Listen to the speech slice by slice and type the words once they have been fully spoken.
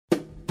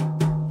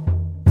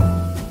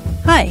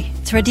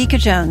It's Radhika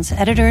Jones,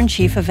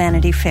 Editor-in-Chief of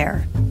Vanity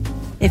Fair.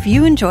 If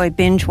you enjoy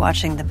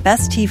binge-watching the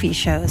best TV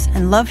shows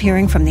and love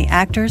hearing from the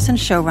actors and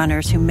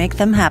showrunners who make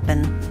them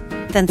happen,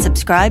 then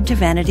subscribe to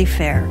Vanity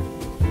Fair.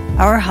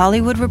 Our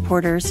Hollywood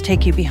reporters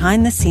take you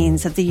behind the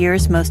scenes of the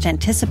year's most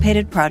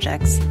anticipated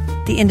projects,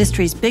 the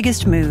industry's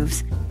biggest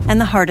moves, and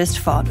the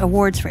hardest-fought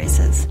awards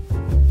races.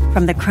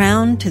 From The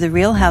Crown to The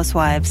Real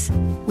Housewives,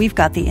 we've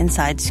got the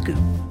inside scoop.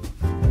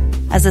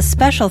 As a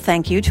special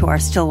thank you to our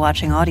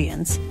still-watching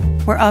audience,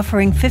 we're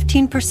offering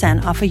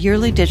 15% off a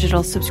yearly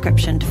digital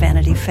subscription to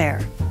Vanity Fair.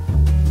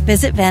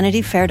 Visit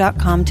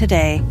vanityfair.com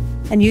today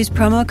and use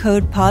promo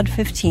code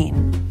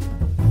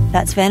POD15.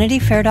 That's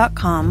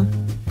vanityfair.com,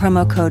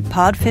 promo code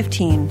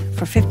POD15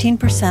 for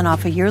 15%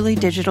 off a yearly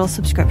digital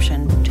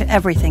subscription to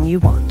everything you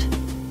want.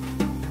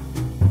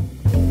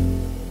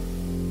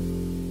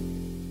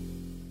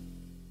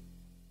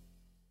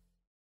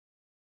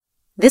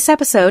 This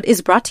episode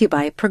is brought to you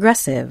by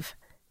Progressive.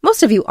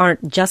 Most of you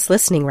aren't just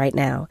listening right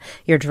now.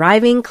 You're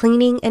driving,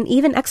 cleaning, and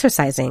even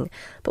exercising.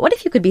 But what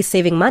if you could be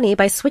saving money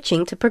by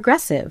switching to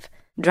Progressive?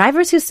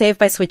 Drivers who save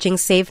by switching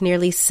save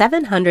nearly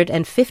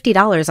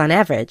 $750 on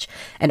average,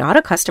 and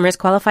auto customers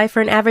qualify for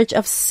an average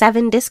of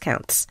 7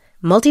 discounts.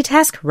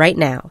 Multitask right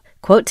now.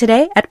 Quote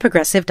today at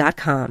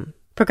Progressive.com.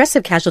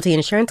 Progressive Casualty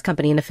Insurance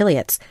Company and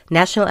Affiliates.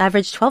 National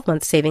average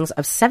 12-month savings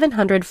of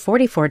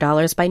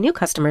 $744 by new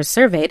customers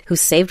surveyed who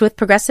saved with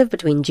Progressive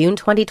between June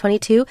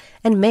 2022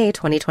 and May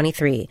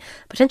 2023.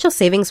 Potential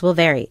savings will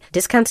vary.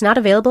 Discounts not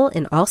available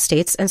in all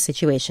states and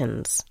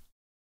situations.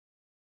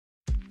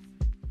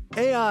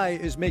 AI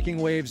is making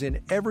waves in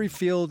every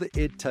field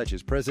it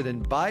touches.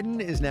 President Biden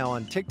is now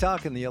on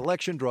TikTok, and the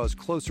election draws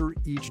closer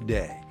each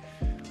day.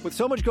 With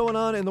so much going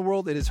on in the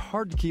world, it is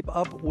hard to keep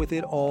up with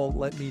it all,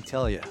 let me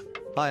tell you.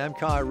 Hi, I'm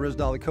Kai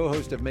Rizdal, the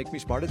co-host of Make Me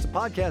Smart. It's a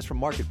podcast from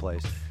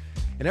Marketplace.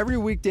 And every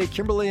weekday,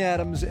 Kimberly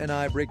Adams and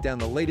I break down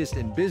the latest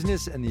in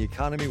business and the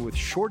economy with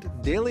short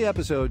daily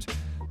episodes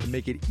to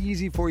make it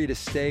easy for you to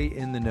stay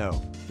in the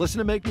know. Listen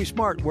to Make Me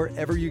Smart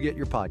wherever you get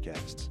your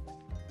podcasts.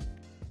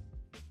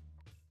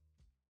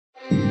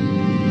 You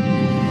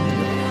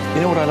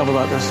know what I love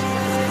about this?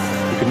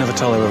 You could never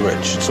tell they were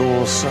rich. It's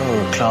all so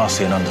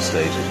classy and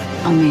understated.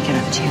 I'll make it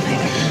up to you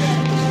later.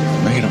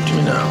 Make it up to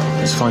me now.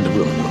 Let's find a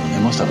room. They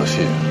must have a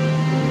few.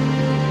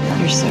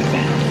 You're so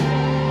bad.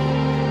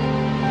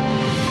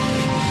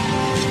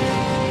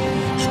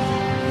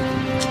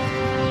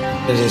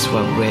 It is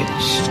what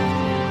rich,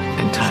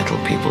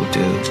 entitled people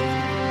do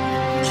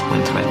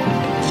when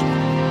threatened.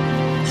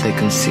 They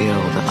conceal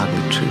the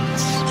ugly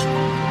truths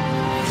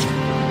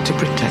to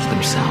protect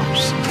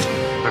themselves.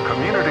 The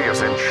community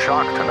is in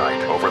shock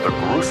tonight over the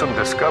gruesome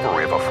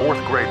discovery of a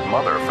 4th-grade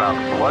mother found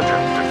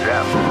bludgeoned to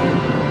death.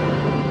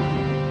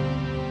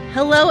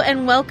 Hello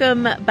and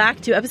welcome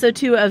back to episode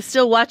 2 of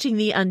Still Watching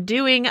The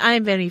Undoing.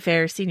 I'm Vanity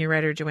Fair senior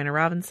writer Joanna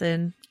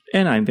Robinson.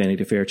 And I'm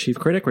Vanity Fair chief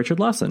critic Richard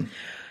Lawson.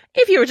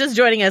 If you were just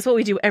joining us, what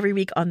we do every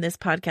week on this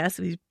podcast,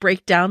 we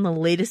break down the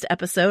latest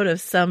episode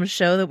of some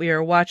show that we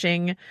are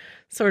watching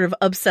sort of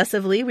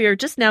obsessively. We are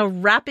just now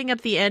wrapping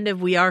up the end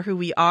of We Are Who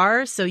We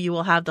Are, so you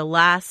will have the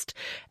last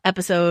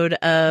episode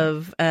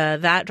of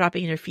that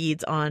dropping in your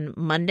feeds on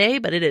Monday,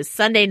 but it is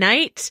Sunday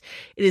night.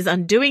 It is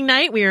Undoing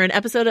night. We are in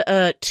episode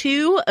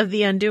 2 of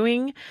The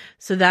Undoing,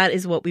 so that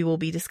is what we will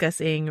be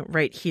discussing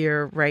right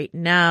here, right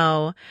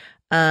now.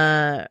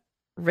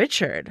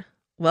 Richard,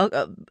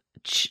 welcome.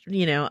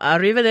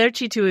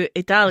 Arrivederci to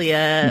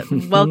Italia.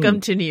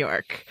 Welcome to New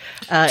York.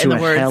 To in the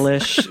words,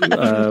 hellish,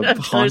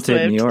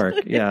 haunted New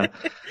York. Yeah.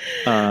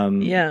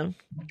 Yeah,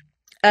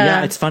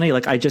 it's funny.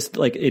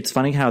 It's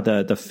funny how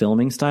the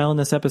filming style in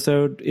this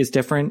episode is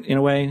different in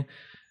a way,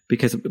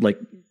 because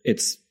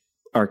it's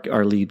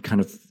our lead kind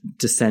of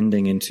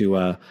descending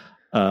into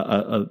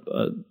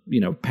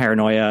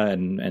paranoia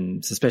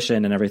and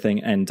suspicion and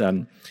everything.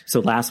 And so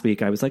last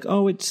week I was like,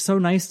 oh, it's so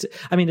nice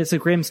it's a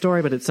grim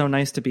story, but it's so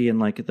nice to be in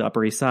the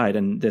Upper East Side.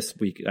 And this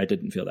week I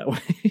didn't feel that way.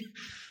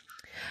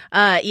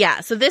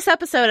 So this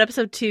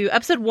episode 2,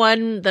 episode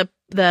 1,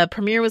 the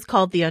premiere was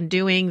called The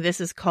Undoing.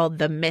 This is called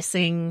The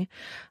Missing.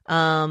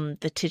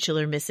 The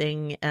titular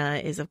missing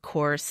is, of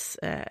course,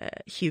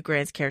 Hugh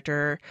Grant's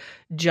character,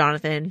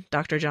 Jonathan,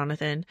 Dr.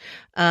 Jonathan.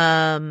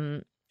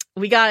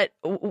 We got,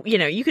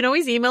 you can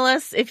always email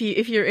us if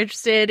you're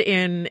interested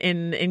in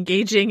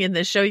engaging in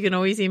this show. You can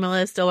always email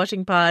us,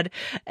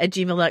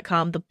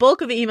 stillwatchingpod@gmail.com. The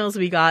bulk of the emails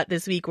we got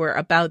this week were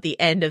about the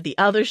end of the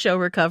other show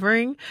we're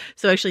covering.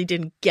 So actually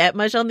didn't get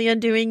much on The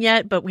Undoing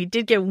yet, but we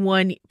did get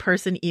one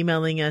person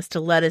emailing us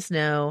to let us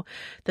know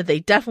that they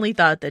definitely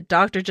thought that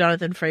Dr.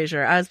 Jonathan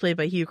Fraser, as played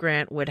by Hugh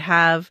Grant, would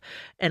have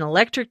an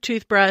electric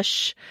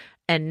toothbrush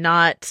and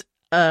not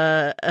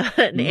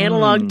an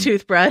analog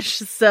toothbrush.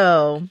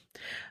 So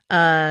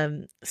stay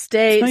nice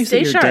stay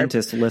that your sharp.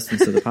 Dentist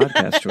listens to the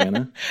podcast,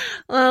 Joanna.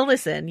 Well,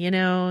 listen,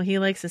 he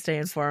likes to stay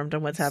informed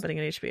on what's happening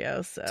on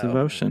HBO. So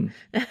devotion.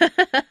 But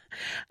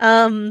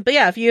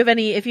yeah, if you have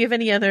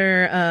any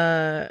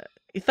other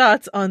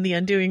thoughts on The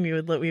Undoing, we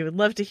would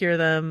love to hear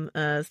them.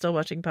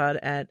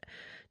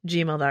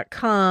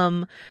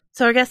 Stillwatchingpod@gmail.com.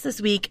 So our guest this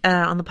week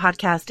on the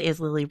podcast is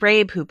Lily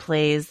Rabe, who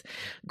plays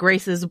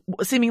Grace's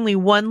seemingly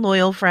one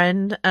loyal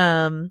friend.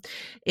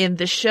 In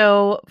the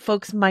show,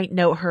 folks might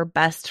know her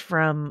best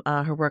from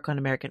her work on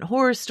American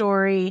Horror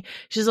Story.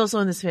 She's also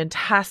in this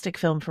fantastic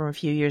film from a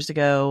few years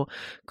ago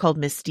called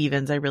Miss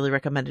Stevens. I really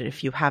recommend it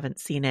if you haven't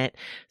seen it.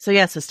 So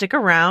so stick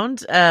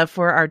around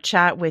for our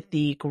chat with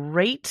the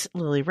great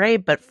Lily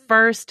Rabe. But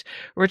first,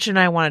 Rich and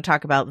I want to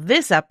talk about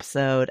this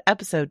episode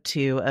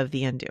 2 of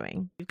The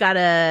Undoing. We've got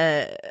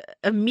a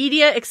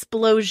media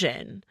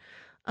explosion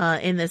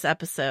in this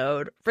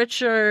episode.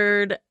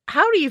 Richard,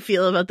 how do you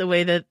feel about the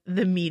way that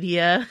the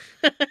media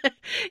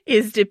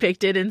is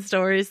depicted in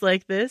stories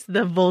like this,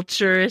 the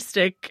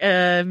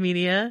vulturistic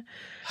media?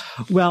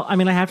 Well, I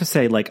mean, I have to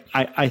say, like,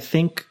 I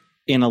think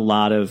in a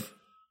lot of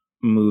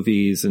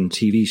movies and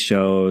TV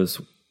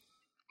shows,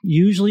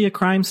 usually a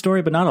crime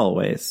story, but not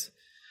always,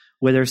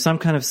 where there's some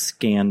kind of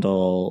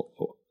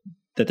scandal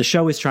that the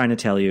show is trying to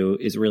tell you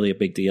is really a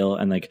big deal.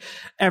 And like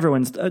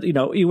everyone's,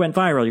 you went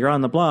viral, you're on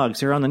the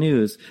blogs, you're on the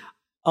news.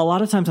 A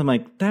lot of times I'm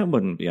like, that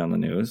wouldn't be on the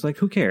news. Like,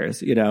 who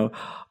cares?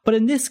 But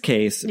in this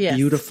case, yes.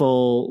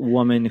 Beautiful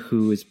woman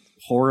who is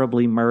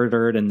horribly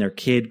murdered and their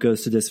kid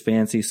goes to this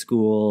fancy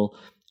school.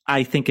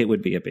 I think it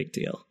would be a big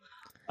deal.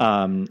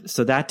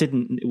 So that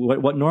didn't,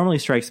 what normally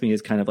strikes me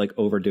as kind of like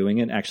overdoing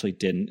it actually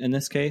didn't in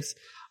this case.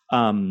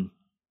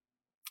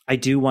 I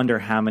do wonder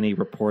how many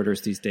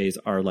reporters these days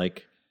are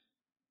like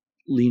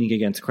leaning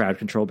against crowd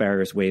control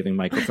barriers, waving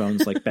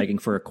microphones, like begging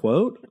for a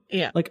quote.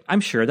 Yeah. Like, I'm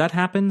sure that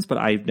happens, but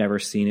I've never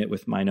seen it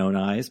with my own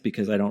eyes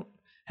because I don't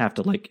have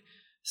to like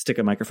stick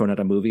a microphone at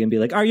a movie and be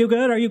like, are you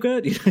good? Are you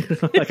good?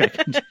 Like I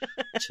can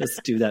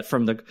just do that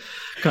from the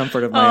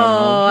comfort of my own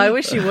home. Oh, I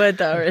wish you would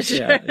though, Richard.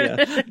 Yeah.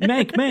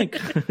 Mank.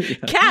 Yeah.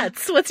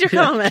 Cats. What's your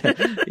comment?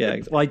 Yeah.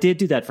 Well, I did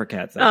do that for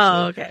cats.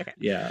 Actually. Oh, okay.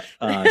 Yeah.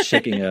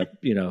 Shaking a,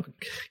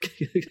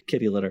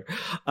 kitty litter.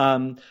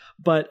 So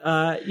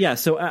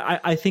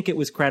I think it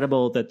was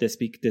credible that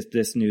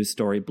this news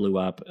story blew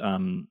up.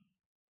 And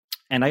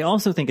I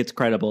also think it's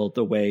credible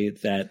the way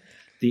that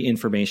the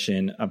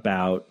information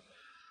about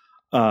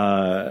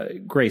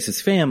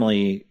Grace's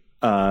family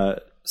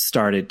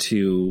started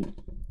to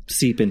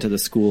seep into the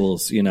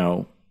school's,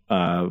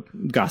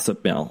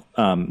 gossip mill.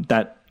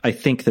 That I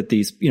think that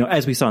these,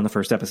 as we saw in the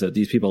first episode,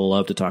 these people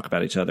love to talk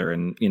about each other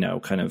and,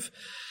 kind of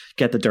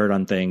get the dirt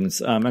on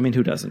things. I mean,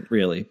 who doesn't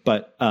really?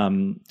 But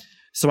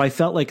so I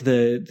felt like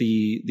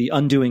the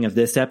undoing of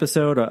this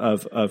episode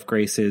of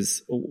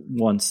Grace's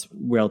once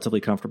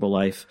relatively comfortable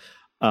life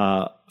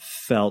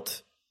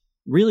felt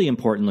really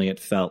importantly.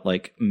 It felt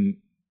like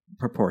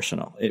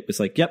proportional. It was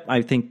like, yep,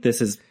 I think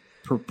this is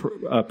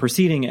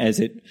proceeding as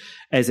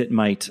it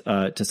might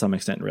to some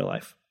extent in real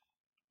life.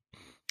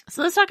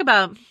 So let's talk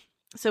about.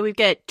 So we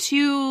get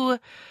 2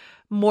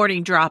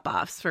 morning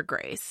drop-offs for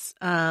Grace,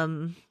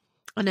 and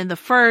in the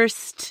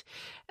first,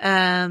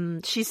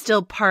 she's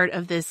still part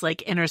of this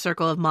like inner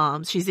circle of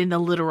moms. She's in the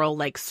literal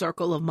like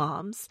circle of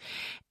moms,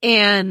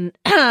 and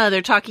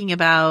they're talking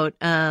about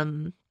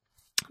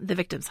the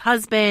victim's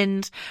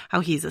husband, how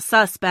he's a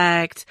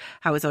suspect,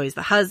 how it's always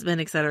the husband,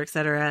 et cetera, et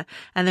cetera.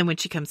 And then when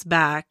she comes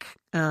back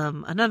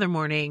another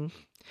morning,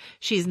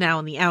 she's now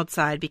on the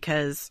outside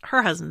because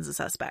her husband's a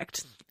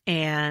suspect.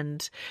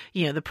 And,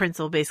 the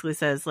principal basically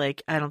says,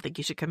 like, I don't think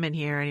you should come in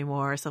here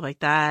anymore, stuff like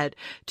that.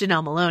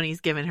 Janelle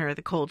Maloney's giving her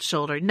the cold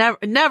shoulder.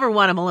 Never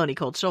want a Maloney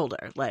cold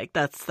shoulder. Like,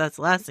 that's the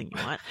last thing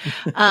you want.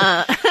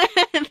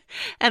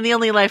 And the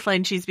only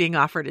lifeline she's being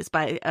offered is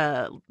by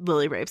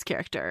Lily Rabe's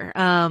character.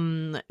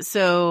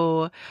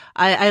 So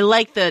I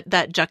like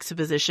that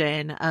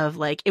juxtaposition of,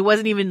 like, it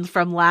wasn't even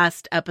from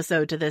last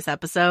episode to this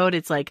episode.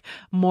 It's like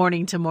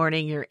morning to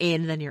morning, you're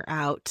in, then you're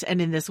out.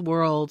 And in this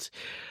world,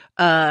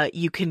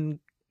 you can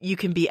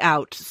be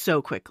out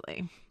so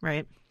quickly,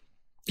 right?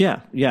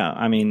 Yeah.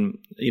 I mean,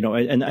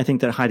 and I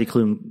think that Heidi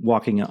Klum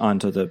walking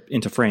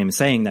into frame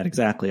saying that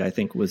exactly, I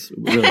think was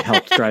really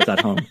helped drive that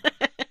home.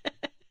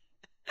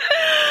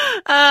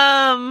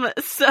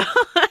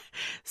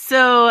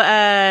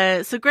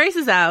 So Grace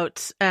is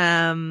out,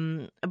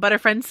 but her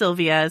friend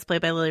Sylvia, is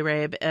played by Lily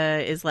Rabe,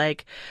 is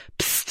like,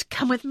 psst,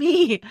 come with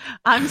me.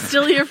 I'm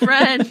still your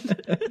friend.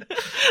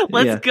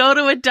 Let's go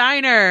to a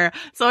diner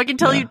so I can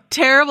tell you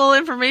terrible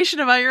information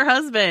about your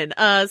husband.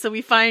 So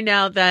we find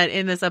out that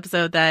in this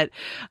episode that,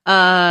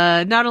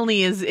 not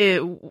only is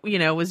it,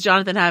 was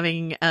Jonathan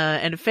having,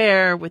 an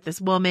affair with this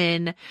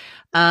woman,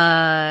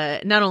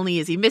 not only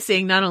is he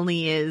missing, not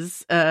only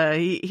is,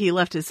 he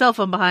left his cell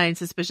phone behind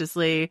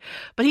suspiciously,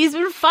 but he's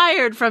been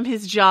fired from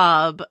his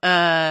job,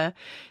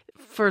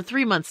 for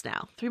 3 months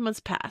now. 3 months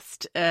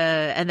past.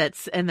 And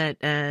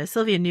that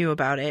Sylvia knew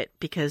about it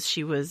because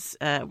she was,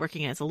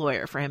 working as a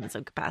lawyer for him in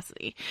some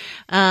capacity.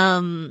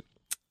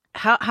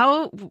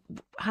 how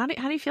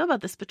do you feel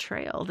about this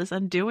betrayal, this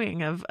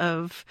undoing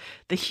of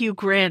the Hugh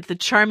Grant, the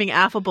charming,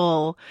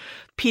 affable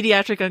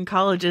pediatric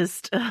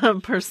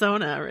oncologist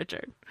persona,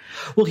 Richard?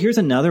 Well, here's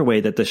another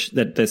way that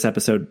this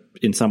episode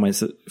in some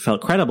ways felt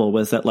credible,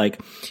 was that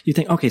like you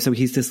think, okay, so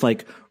he's this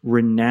like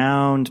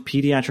renowned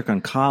pediatric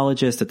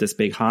oncologist at this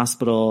big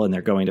hospital, and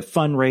they're going to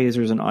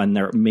fundraisers, and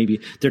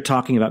they're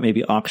talking about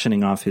maybe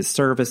auctioning off his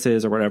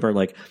services or whatever,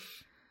 like,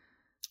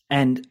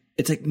 and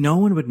it's like no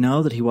one would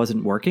know that he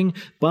wasn't working,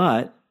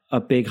 but a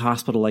big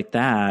hospital like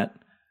that,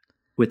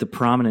 with a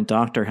prominent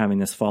doctor having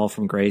this fall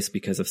from grace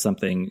because of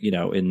something,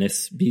 in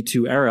this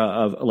B2 era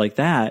of like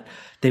that,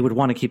 they would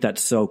want to keep that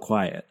so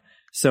quiet.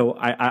 So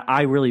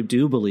I really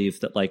do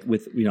believe that, like,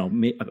 with,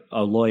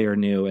 a lawyer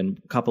knew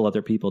and a couple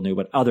other people knew,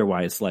 but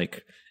otherwise,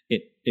 like,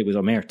 it was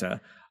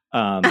omerta.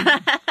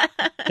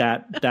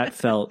 That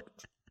felt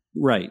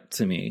right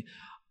to me.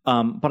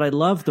 But I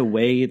love the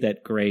way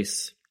that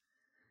Grace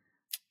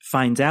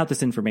finds out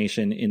this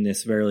information in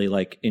this very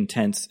like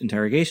intense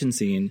interrogation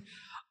scene.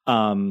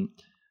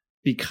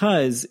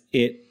 Because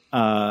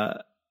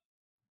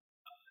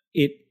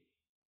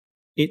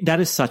that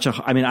is such a,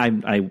 I mean,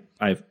 I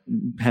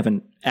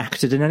haven't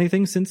acted in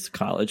anything since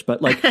college,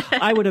 but like,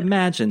 I would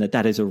imagine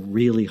that is a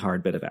really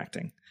hard bit of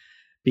acting,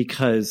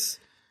 because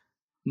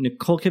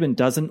Nicole Kidman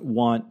doesn't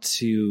want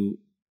to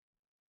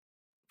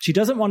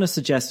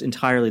suggest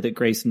entirely that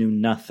Grace knew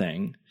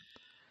nothing,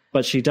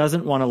 but she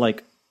doesn't want to,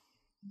 like,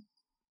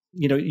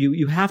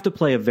 you have to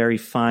play a very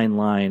fine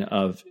line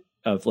of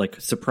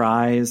like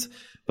surprise,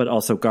 but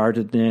also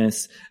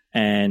guardedness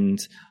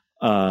and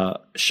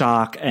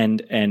shock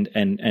and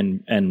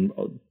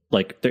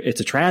like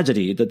it's a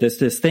tragedy that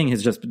this thing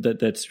has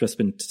that's just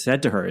been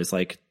said to her is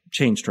like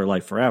changed her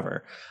life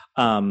forever.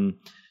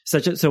 So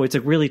it's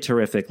a really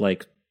terrific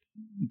like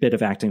bit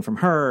of acting from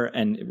her,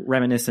 and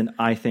reminiscent,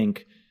 I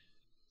think,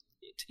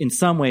 in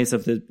some ways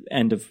of the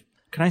end of.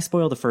 Can I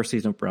spoil the first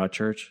season of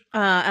Broadchurch?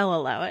 I'll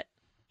allow it.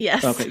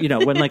 Yes. Okay.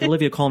 When like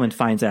Olivia Colman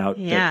finds out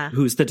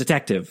who's the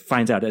detective,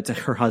 finds out it's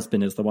her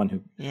husband is the one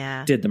who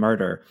did the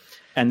murder.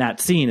 And that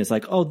scene is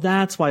like, oh,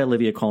 that's why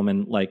Olivia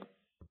Colman, like,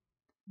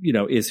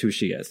 is who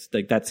she is.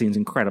 Like, that scene's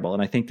incredible.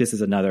 And I think this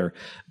is another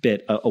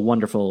bit, a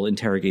wonderful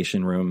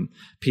interrogation room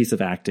piece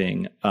of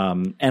acting.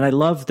 And I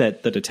love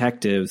that the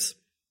detectives,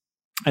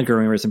 Edgar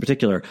Ramirez in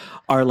particular,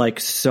 are like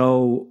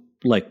so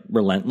like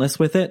relentless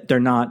with it.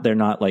 They're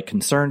not like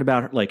concerned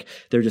about it. Like,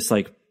 they're just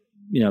like,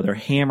 they're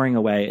hammering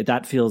away.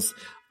 That feels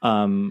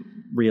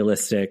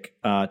realistic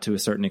to a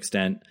certain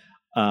extent.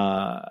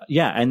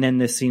 And then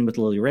this scene with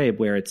Lily Rabe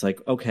where it's like,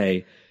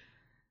 okay,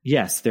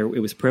 yes, it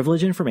was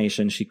privileged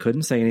information. She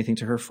couldn't say anything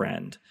to her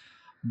friend,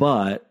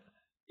 but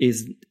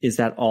is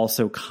that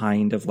also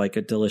kind of like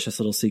a delicious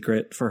little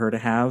secret for her to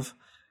have,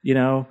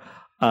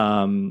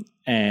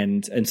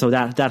 and so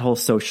that whole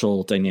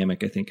social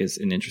dynamic, I think, is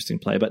an interesting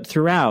play. But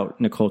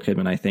throughout, Nicole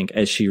Kidman, I think,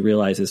 as she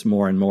realizes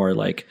more and more,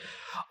 like,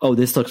 oh,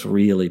 this looks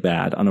really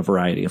bad on a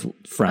variety of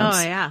fronts.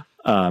 Oh, yeah.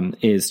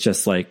 Is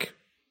just like,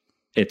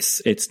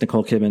 it's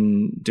Nicole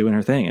Kidman doing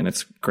her thing, and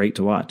it's great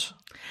to watch.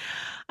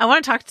 I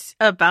want to talk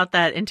about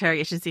that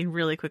interrogation scene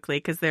really quickly,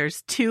 because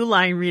there's 2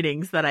 line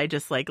readings that I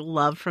just like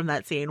love from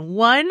that scene.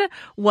 One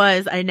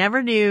was, I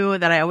never knew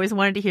that I always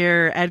wanted to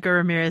hear Edgar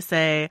Ramirez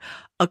say,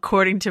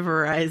 according to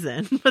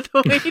Verizon, but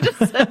the way he just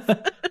says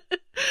it.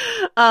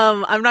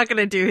 I'm not going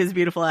to do his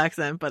beautiful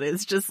accent, but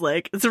it's just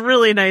like, it's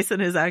really nice in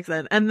his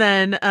accent. And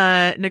then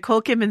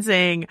Nicole Kidman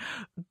saying,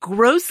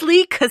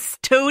 grossly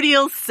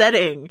custodial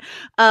setting.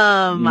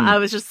 I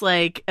was just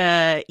like,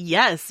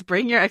 yes,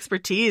 bring your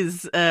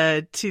expertise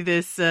to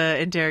this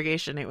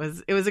interrogation. It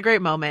was a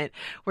great moment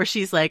where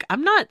she's like,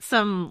 I'm not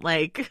some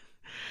like,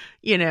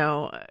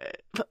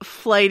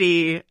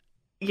 flighty,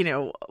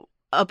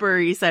 Upper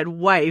East Side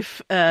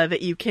wife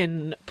that you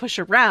can push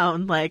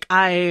around. Like,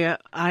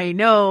 I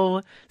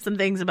know some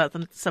things about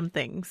some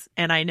things,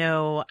 and I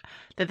know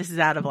that this is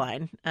out of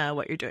line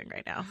what you're doing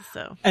right now.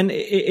 So, and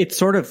it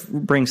sort of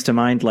brings to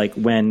mind like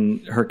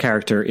when her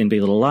character in Big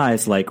Little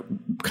Lies like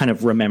kind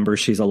of remembers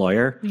she's a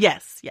lawyer.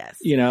 Yes.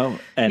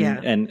 And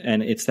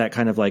it's that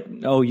kind of like,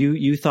 oh,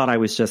 you thought I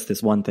was just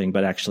this one thing,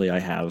 but actually I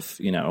have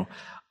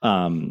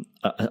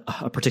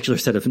a particular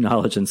set of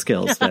knowledge and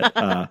skills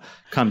that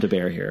come to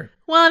bear here.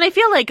 Well, and I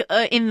feel like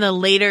in the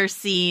later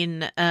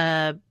scene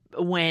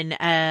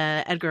when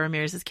Edgar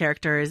Ramirez's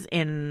character is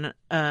in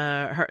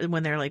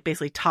when they're like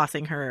basically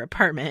tossing her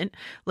apartment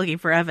looking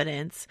for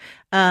evidence,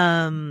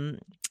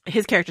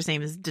 his character's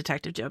name is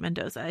Detective Joe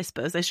Mendoza. I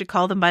suppose I should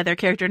call them by their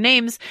character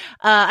names.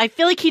 I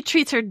feel like he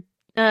treats her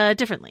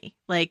differently,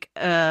 like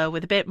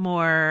with a bit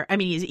more. I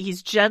mean,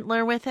 he's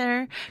gentler with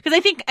her, because I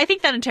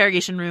think that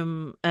interrogation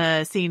room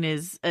scene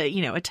is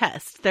a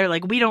test. They're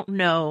like, we don't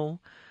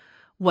know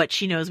what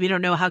she knows. We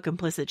don't know how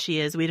complicit she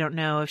is. We don't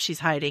know if she's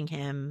hiding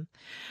him.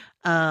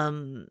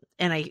 And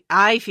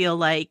I feel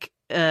like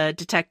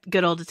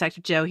good old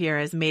Detective Joe here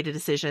has made a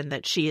decision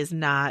that she is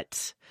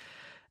not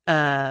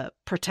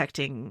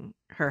protecting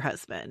her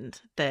husband,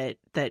 that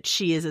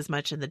she is as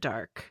much in the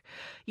dark.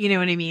 You know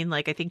what I mean?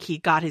 Like, I think he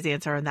got his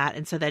answer on that.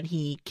 And so then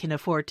he can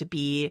afford to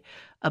be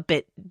a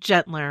bit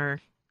gentler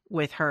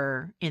with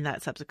her in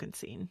that subsequent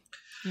scene.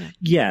 Yeah.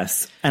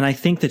 Yes. And I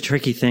think the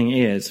tricky thing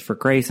is for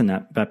Grace in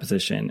that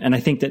position, and I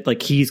think that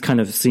like he's kind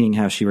of seeing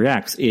how she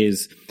reacts,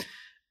 is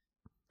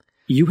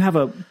you have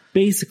a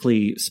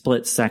basically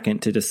split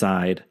second to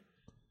decide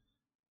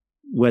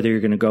whether you're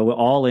going to go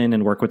all in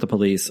and work with the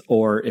police,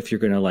 or if you're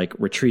going to like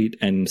retreat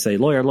and say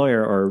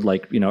lawyer, or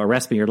like, you know,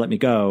 arrest me or let me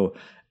go,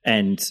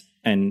 and,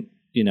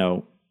 you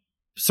know,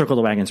 circle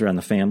the wagons around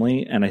the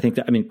family. And I think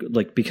that, I mean,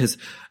 like, because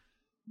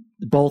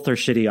both are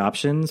shitty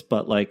options,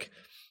 but like,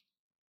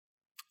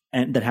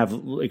 and that have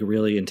like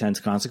really intense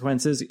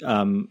consequences.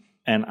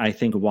 And I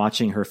think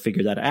watching her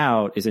figure that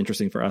out is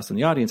interesting for us in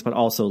the audience, but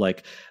also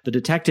like the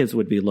detectives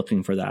would be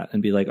looking for that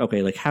and be like,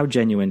 okay, like how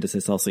genuine does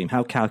this all seem?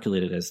 How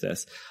calculated is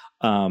this?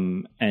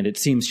 And it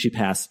seems she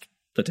passed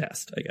the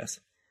test, I guess.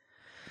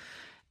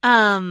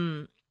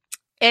 And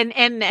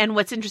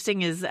what's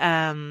interesting is,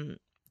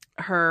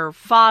 her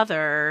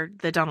father,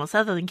 the Donald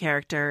Sutherland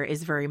character,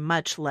 is very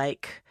much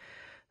like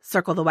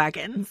circle the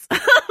wagons,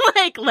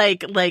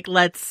 like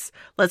let's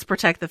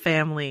protect the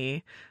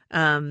family,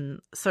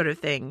 sort of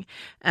thing.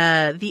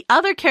 The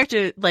other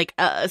character, like,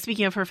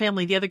 speaking of her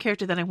family, the other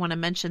character that I want to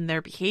mention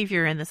their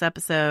behavior in this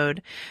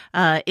episode,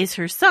 is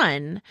her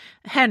son,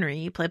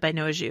 Henry, played by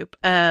Noah Jupe.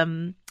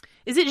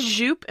 Is it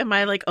Jupe? Am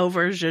I like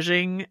over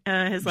zhuzhing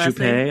his last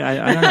name?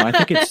 I don't know.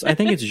 I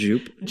think it's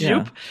Jupe.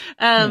 Jupe.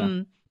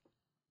 Yeah.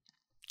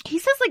 He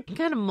says like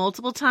kind of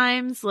multiple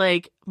times,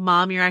 like,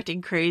 Mom, you're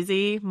acting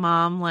crazy.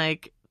 Mom,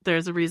 like,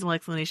 there's a reasonable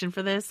explanation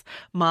for this.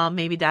 Mom,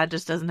 maybe Dad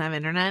just doesn't have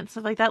internet and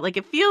stuff like that. Like,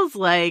 it feels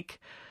like,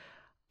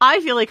 I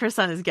feel like her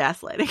son is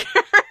gaslighting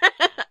her.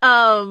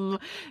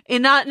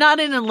 And not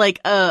in a like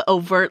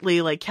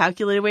overtly like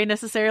calculated way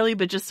necessarily,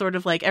 but just sort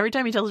of like every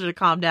time he tells her to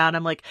calm down,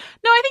 I'm like,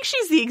 no, I think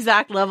she's the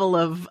exact level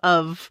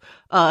of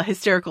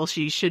hysterical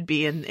she should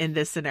be in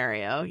this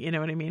scenario. You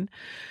know what I mean?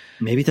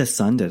 Maybe the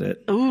son did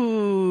it.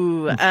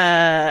 Ooh.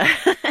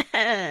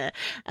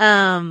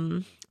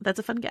 That's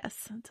a fun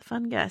guess.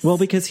 Well,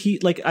 because he,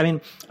 like, I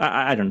mean,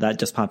 I don't know, that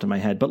just popped in my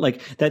head, but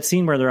like that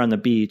scene where they're on the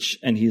beach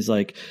and he's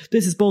like,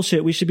 this is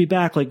bullshit, we should be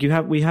back, like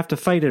we have to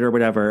fight it or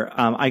whatever.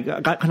 I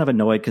got kind of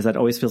annoyed because that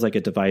always feels like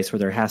a device where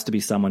there has to be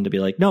someone to be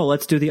like, no,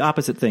 let's do the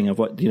opposite thing of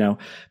what, you know,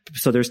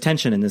 so there's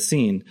tension in this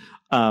scene.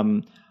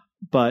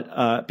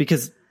 But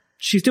because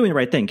she's doing the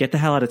right thing, get the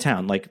hell out of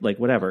town, like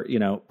whatever, you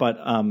know, but,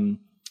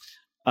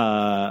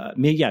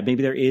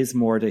 maybe there is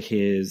more to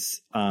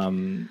his,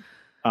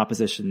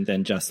 opposition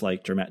than just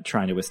like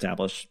trying to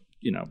establish,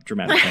 you know,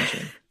 dramatic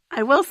tension.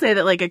 I will say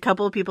that like a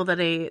couple of people that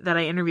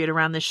I interviewed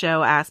around the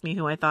show asked me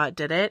who I thought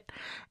did it,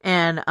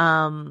 and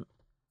I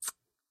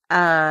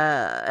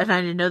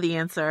didn't know the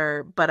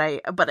answer, but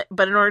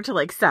in order to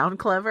like sound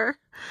clever,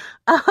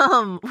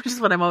 which is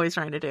what I'm always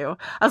trying to do,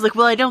 I was like,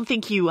 well, I don't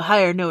think you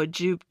hire Noah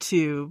Jupe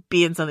to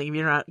be in something if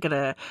you're not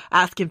gonna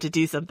ask him to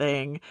do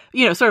something,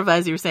 you know, sort of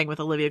as you were saying with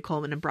Olivia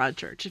Colman and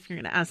Broadchurch, if you're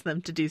gonna ask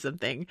them to do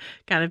something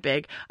kind of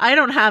big. I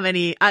don't have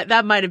any,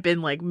 that might have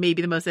been like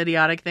maybe the most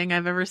idiotic thing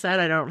I've ever said.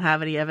 I don't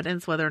have any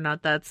evidence whether or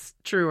not that's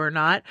true or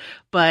not,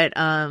 but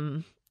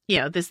you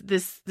know,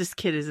 this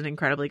kid is an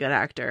incredibly good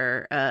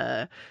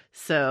actor.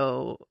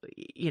 So,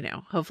 you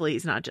know, hopefully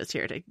he's not just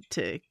here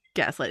to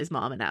gaslight his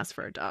mom and ask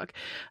for a dog.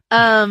 The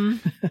other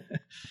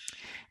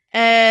thing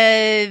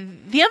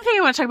I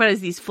want to talk about is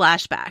these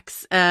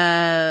flashbacks.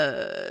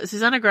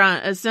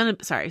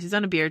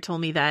 Susanna Bier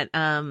told me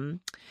that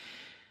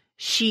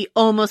she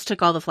almost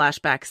took all the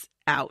flashbacks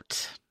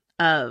out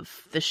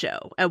of the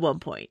show at one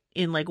point.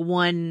 In like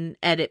one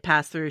edit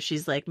pass through,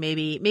 she's like,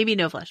 maybe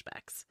no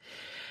flashbacks.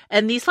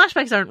 And these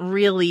flashbacks aren't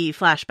really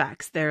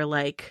flashbacks. They're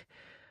like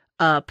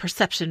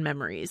perception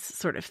memories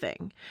sort of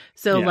thing.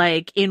 So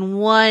like in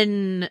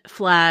one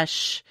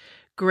flash,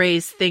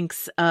 Grace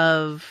thinks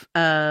of,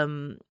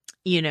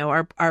 you know,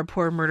 our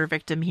poor murder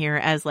victim here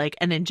as like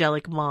an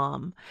angelic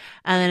mom.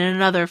 And then in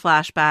another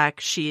flashback,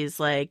 she's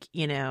like,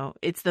 you know,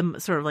 it's the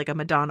sort of like a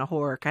Madonna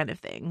horror kind of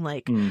thing.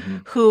 Like,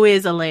 who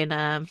is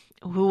Elena?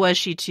 Who was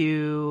she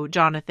to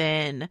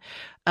Jonathan?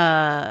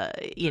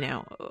 You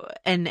know,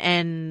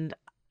 and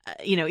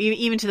you know,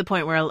 even to the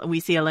point where we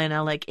see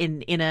Elena like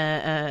in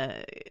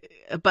a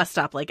bus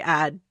stop like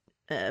ad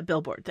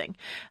billboard thing.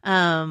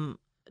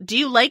 Do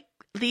you like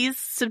these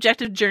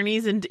subjective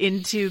journeys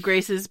into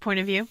Grace's point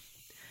of view?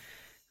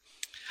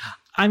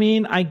 I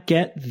mean, I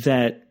get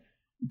that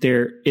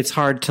it's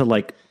hard to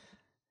like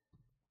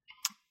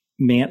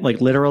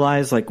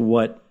literalize like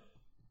what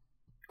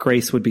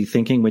Grace would be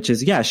thinking, which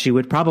is, yeah, she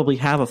would probably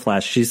have a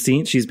flash.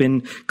 She's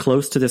been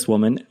close to this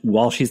woman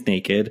while she's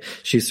naked.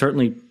 She's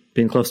certainly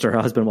been close to her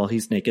husband while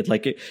he's naked.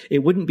 Like it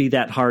wouldn't be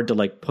that hard to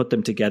like put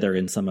them together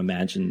in some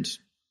imagined,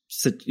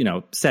 you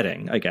know,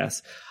 setting, I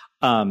guess.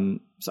 And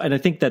I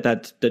think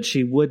that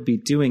she would be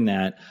doing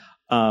that.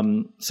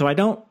 So I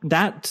don't,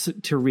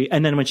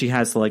 and then when she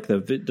has like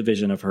the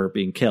vision of her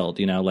being killed,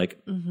 you know, like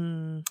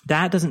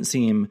that doesn't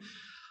seem,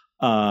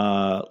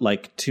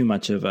 like too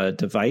much of a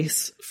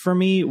device for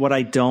me. What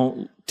I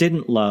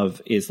didn't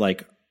love is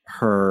like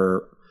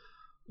her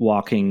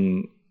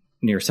walking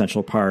near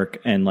Central Park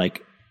and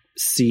like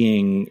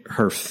seeing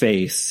her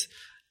face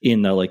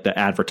in the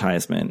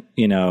advertisement.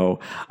 You know,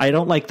 I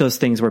don't like those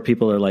things where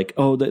people are like,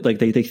 oh, like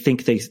they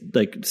think they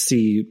like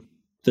see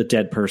the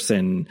dead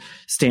person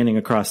standing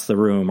across the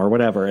room or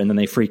whatever, and then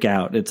they freak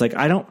out. It's like,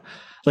 I don't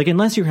like,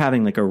 unless you're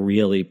having like a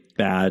really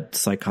bad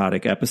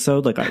psychotic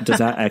episode, like does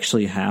that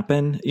actually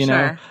happen? You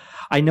know, Sure.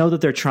 I know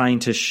that they're trying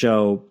to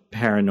show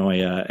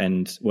paranoia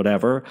and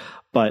whatever,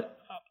 but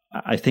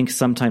I think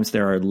sometimes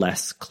there are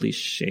less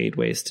cliched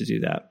ways to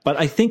do that. But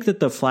I think that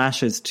the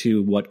flashes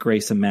to what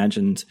Grace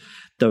imagined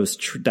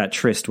that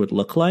tryst would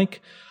look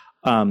like,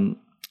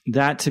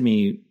 that to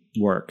me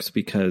works,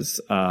 because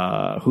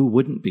who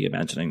wouldn't be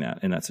imagining that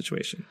in that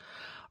situation?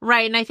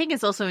 Right. And I think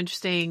it's also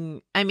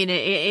interesting. I mean,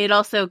 it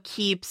also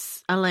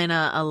keeps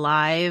Elena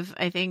alive,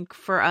 I think,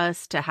 for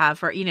us to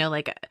have her, you know,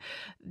 like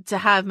to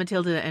have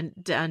Matilda and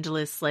De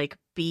Angelis like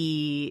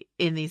be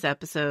in these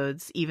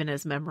episodes, even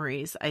as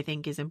memories, I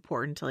think is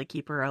important to like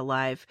keep her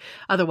alive.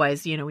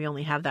 Otherwise, you know, we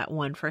only have that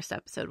one first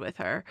episode with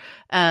her.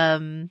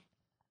 And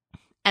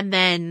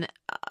then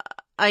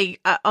I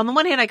on the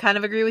one hand, I kind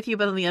of agree with you,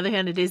 but on the other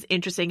hand, it is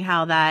interesting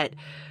how that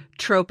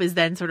trope is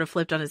then sort of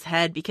flipped on his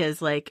head,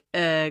 because like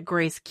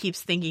Grace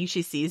keeps thinking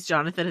she sees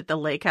Jonathan at the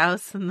lake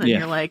house, and then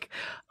you're like,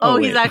 oh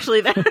he's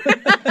actually there.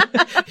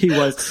 He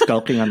was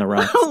skulking on the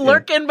rocks,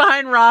 lurking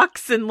behind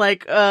rocks and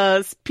like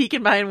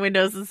peeking behind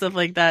windows and stuff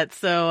like that.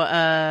 So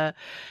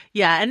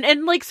yeah,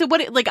 and like, so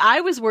what like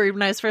I was worried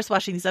when I was first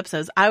watching these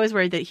episodes, I was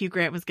worried that Hugh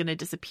Grant was going to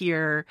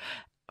disappear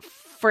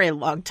for a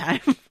long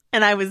time.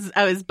 And I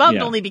was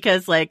bummed only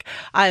because like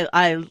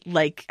I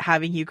like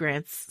having Hugh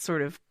Grant's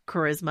sort of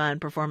charisma and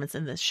performance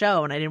in this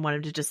show, and I didn't want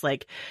him to just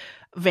like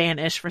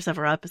vanish for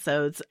several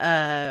episodes.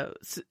 So,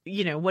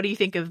 you know, what do you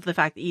think of the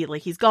fact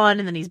that he's gone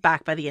and then he's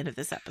back by the end of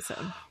this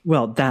episode?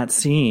 Well, that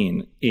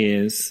scene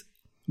is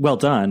well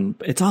done.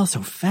 It's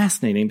also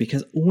fascinating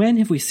because when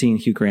have we seen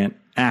Hugh Grant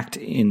act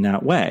in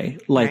that way?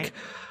 Like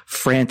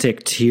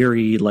frantic,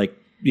 teary, like,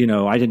 you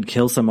know, I didn't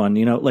kill someone,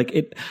 you know,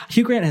 like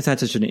Hugh Grant has had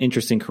such an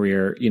interesting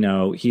career. You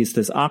know, he's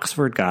this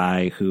Oxford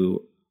guy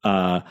who,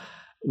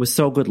 was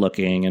so good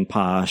looking and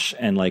posh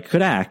and like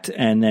could act,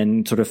 and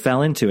then sort of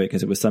fell into it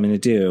because it was something to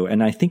do.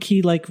 And I think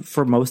he like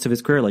for most of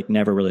his career, like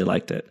never really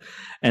liked it,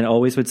 and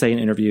always would say in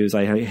interviews,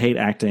 I hate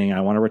acting.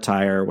 I want to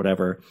retire,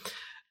 whatever.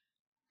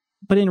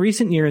 But in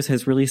recent years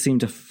has really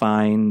seemed to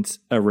find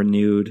a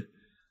renewed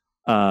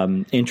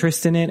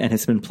interest in it, and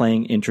has been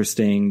playing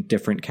interesting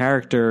different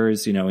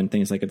characters, you know, in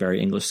things like A Very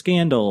English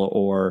Scandal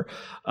or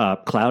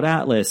Cloud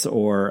Atlas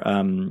or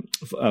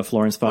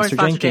Florence Foster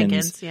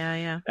Jenkins.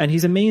 Yeah. And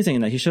he's amazing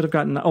in that. He should have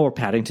gotten, or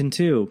Paddington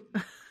 2.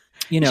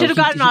 You know, should have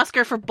gotten an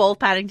Oscar for both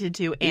Paddington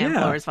 2 and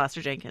Florence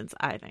Foster Jenkins,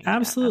 I think.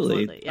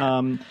 Absolutely.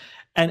 Yeah.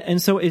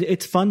 And so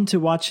it's fun to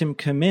watch him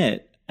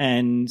commit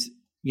and,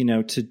 you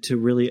know, to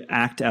really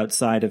act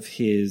outside of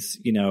his,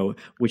 you know,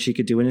 which he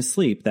could do in his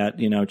sleep, that,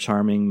 you know,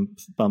 charming,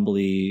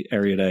 bumbly,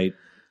 erudite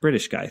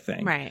British guy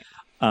thing. Right.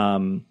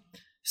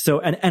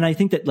 So, and I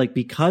think that like,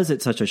 because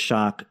it's such a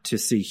shock to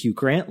see Hugh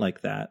Grant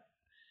like that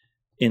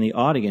in the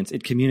audience,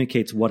 it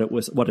communicates what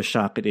a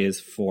shock it is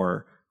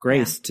for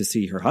Grace to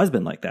see her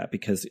husband like that,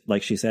 because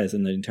like she says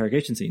in the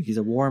interrogation scene, he's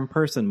a warm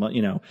person,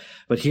 you know,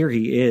 but here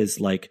he is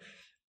like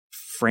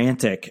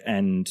frantic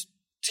and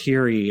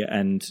teary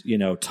and, you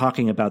know,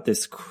 talking about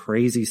this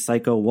crazy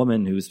psycho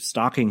woman who's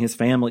stalking his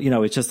family. You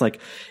know, it's just like,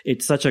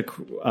 it's such a,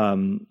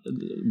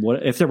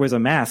 what if there was a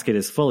mask, it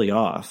is fully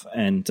off.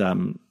 And,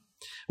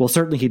 well,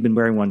 certainly he'd been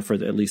wearing one for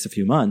at least a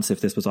few months if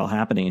this was all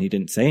happening and he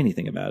didn't say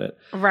anything about it.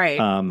 Right.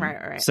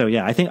 Right. So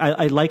yeah, I think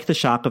I like the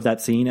shock of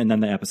that scene, and then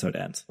the episode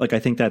ends. Like, I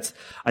think that's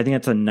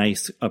a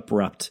nice,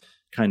 abrupt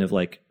kind of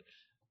like,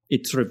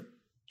 it sort of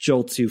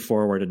jolts you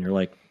forward and you're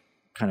like,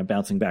 kind of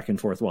bouncing back and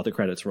forth while the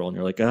credits roll, and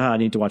you're like, I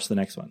need to watch the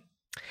next one.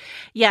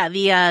 Yeah,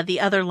 the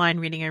other line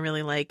reading I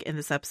really like in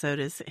this episode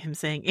is him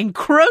saying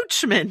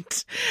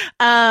encroachment,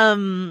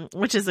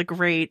 which is a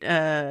great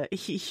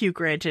Hugh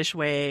Grantish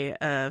way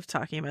of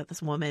talking about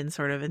this woman,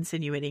 sort of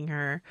insinuating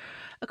her,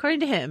 according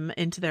to him,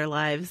 into their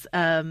lives.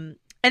 And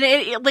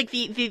it like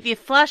the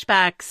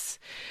flashbacks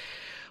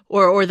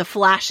or the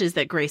flashes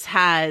that Grace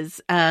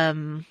has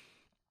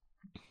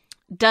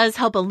does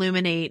help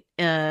illuminate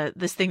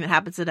this thing that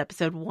happens in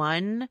episode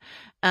 1,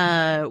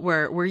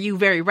 where you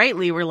very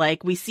rightly were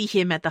like, we see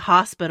him at the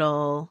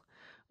hospital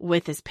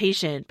with his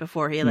patient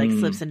before he like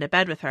slips into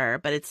bed with her,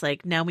 but it's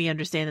like now we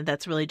understand that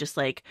that's really just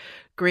like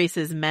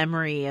Grace's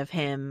memory of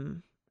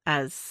him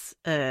as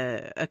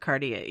a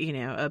cardiac, you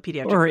know, a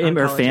pediatric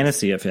or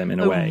fantasy of him in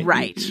a way,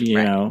 right?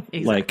 You know,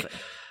 exactly. Like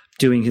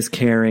doing his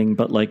caring,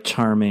 but like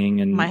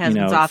charming, and my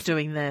husband's, you know, off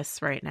doing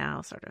this right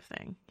now, sort of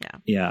thing.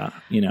 Yeah.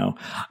 You know,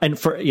 and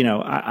for, you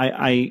know,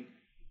 I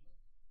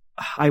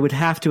would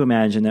have to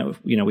imagine that,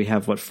 you know, we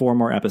have 4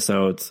 more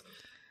episodes,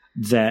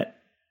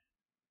 that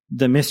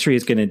the mystery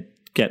is going to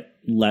get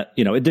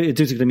you know, there's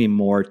going to be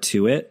more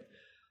to it.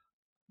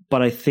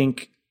 But I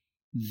think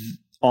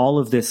all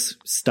of this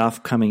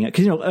stuff coming out,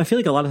 because I feel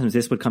like a lot of times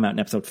this would come out in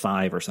episode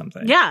 5 or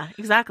something. Yeah,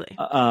 exactly.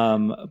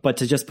 But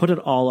to just put it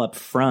all up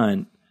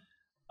front,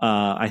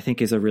 I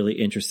think is a really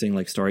interesting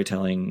like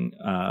storytelling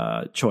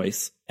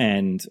choice,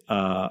 and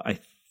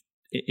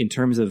in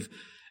terms of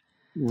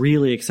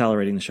really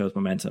accelerating the show's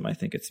momentum, I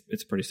think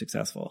it's pretty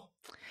successful.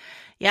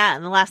 Yeah,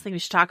 and the last thing we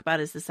should talk about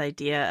is this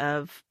idea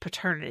of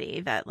paternity,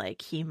 that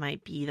like he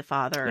might be the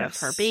father of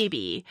her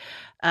baby,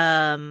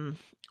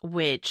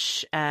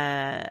 which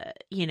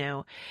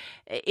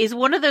is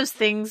one of those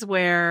things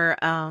where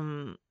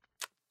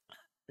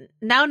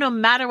now no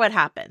matter what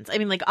happens, I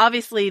mean, like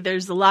obviously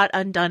there's a lot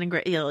undone and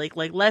great,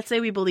 like let's say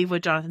we believe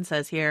what Jonathan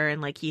says here,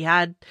 and like he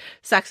had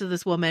sex with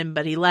this woman,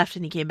 but he left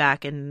and he came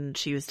back and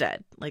she was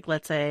dead. Like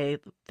let's say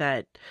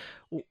that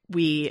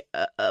we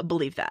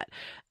believe that.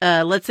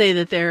 Let's say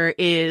that there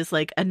is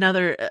like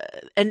another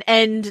an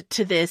end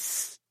to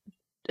this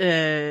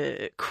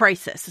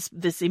crisis,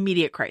 this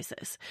immediate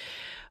crisis.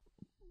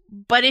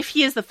 But if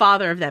he is the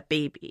father of that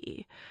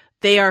baby,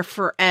 they are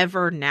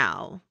forever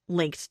now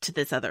linked to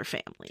this other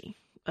family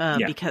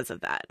because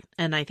of that.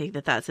 And I think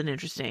that that's an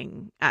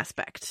interesting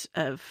aspect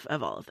of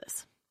all of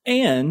this.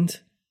 And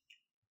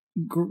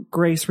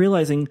Grace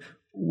realizing,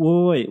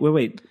 wait.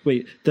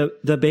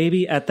 The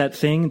baby at that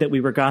thing that we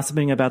were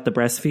gossiping about, the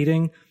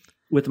breastfeeding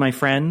with my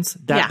friends,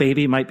 that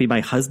baby might be my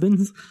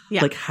husband's.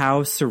 Yeah. Like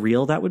how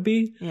surreal that would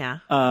be. Yeah.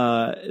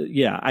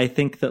 I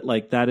think that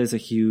like that is a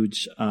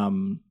huge,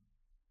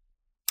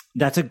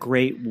 that's a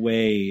great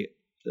way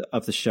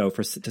of the show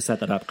to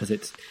set that up,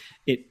 because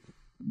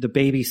the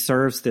baby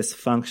serves this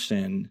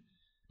function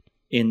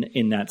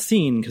in that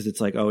scene, because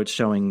it's like, oh, it's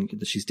showing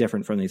that she's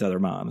different from these other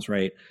moms,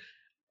 right?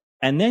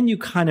 And then you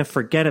kind of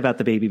forget about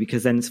the baby,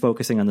 because then it's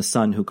focusing on the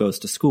son who goes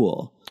to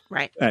school,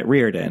 right, at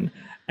Reardon,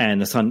 and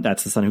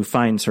that's the son who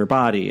finds her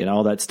body and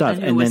all that stuff,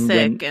 and who was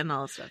sick and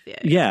all that stuff.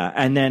 Yeah,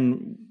 and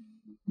then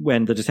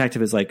when the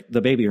detective is like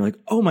the baby, you're like,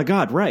 oh my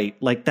god, right?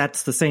 Like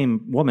that's the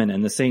same woman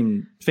and the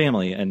same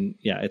family, and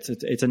yeah,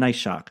 it's a nice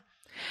shock.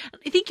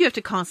 I think you have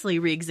to constantly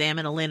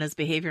re-examine Elena's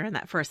behavior in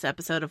that first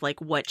episode of like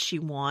what she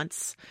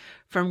wants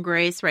from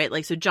Grace, right?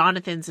 Like, so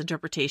Jonathan's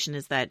interpretation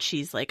is that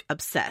she's like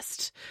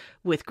obsessed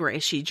with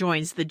Grace. She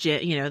joins the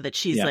gym, that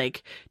she's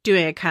like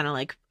doing a kind of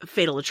like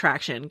Fatal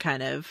Attraction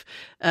kind of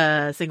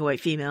single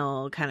white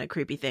female kind of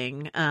creepy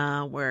thing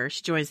where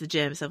she joins the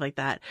gym, stuff like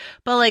that.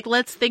 But like,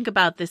 let's think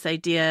about this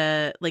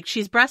idea, like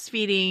she's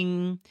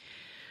breastfeeding.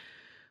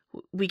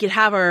 We could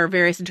have our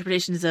various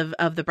interpretations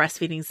of the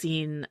breastfeeding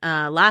scene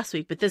last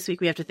week, but this week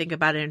we have to think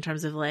about it in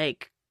terms of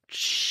like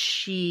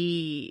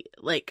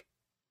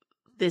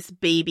this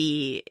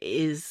baby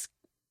is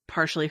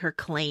partially her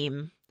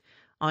claim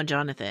on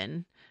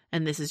Jonathan,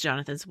 and this is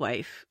Jonathan's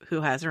wife who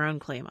has her own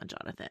claim on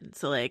Jonathan.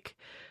 So like,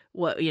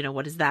 what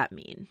does that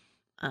mean?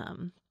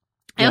 And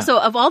also,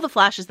 of all the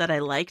flashes that I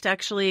liked,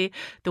 actually,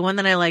 the one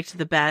that I liked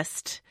the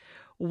best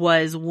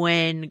was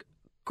when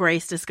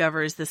Grace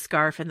discovers the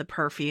scarf and the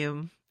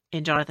perfume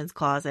in Jonathan's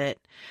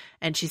closet,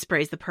 and she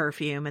sprays the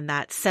perfume, and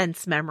that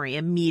sense memory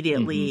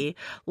immediately,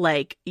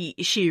 like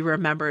she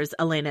remembers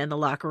Elena in the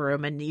locker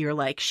room, and you're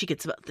like, she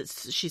could smell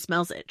this, she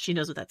smells it, she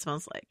knows what that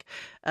smells like.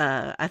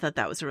 I thought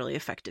that was a really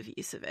effective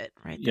use of it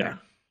right there.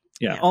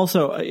 Yeah.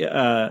 Also,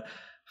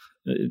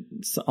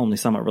 it's only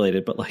somewhat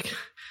related, but like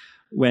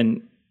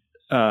when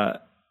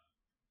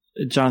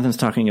Jonathan's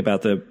talking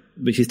about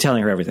he's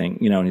telling her everything,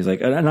 and he's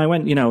like, and I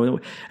went, and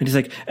he's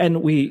like,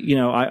 and we,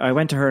 I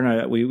went to her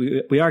and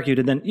we argued,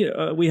 and then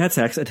we had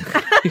sex, and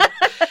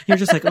you're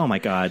just like, oh my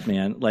God,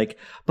 man. Like,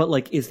 but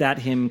like, is that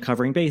him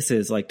covering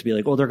bases? Like to be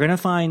like, well, they're going to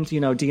find,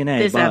 DNA.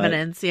 This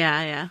evidence.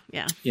 Yeah.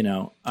 I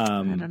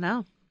don't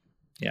know.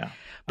 Yeah.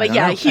 But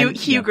yeah,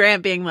 Hugh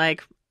Grant being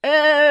like,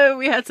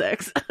 we had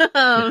sex.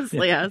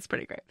 It's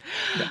pretty great.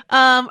 Yeah.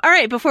 All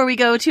right. Before we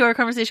go to our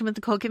conversation with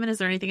Nicole Kidman, is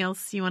there anything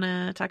else you want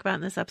to talk about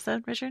in this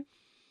episode, Richard?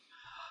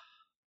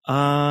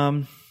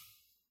 I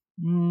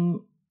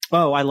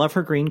love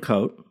her green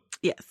coat.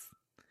 Yes.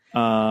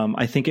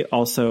 I think it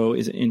also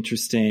is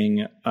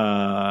interesting.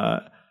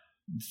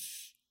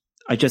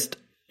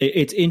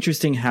 It's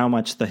interesting how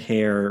much the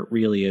hair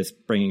really is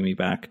bringing me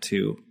back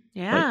to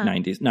like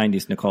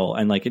 90s Nicole,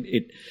 and like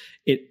it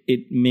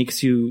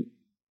makes you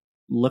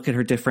look at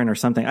her different or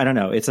something. I don't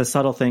know. It's a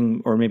subtle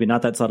thing, or maybe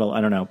not that subtle.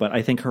 I don't know. But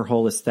I think her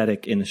whole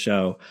aesthetic in the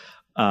show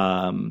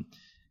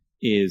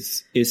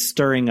is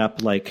stirring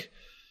up like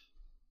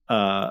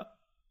a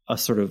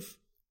sort of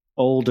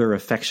older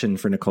affection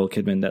for Nicole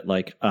Kidman that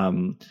like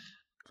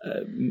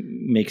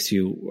makes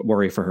you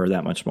worry for her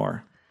that much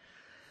more.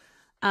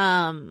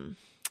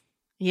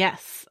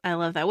 Yes, I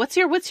love that. What's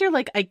your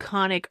like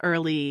iconic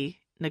early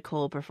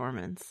Nicole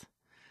performance?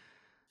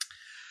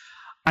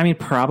 I mean,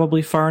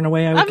 probably Far and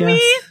Away, I would guess. Me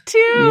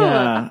too.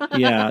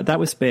 Yeah, that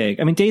was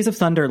big. I mean, Days of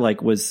Thunder I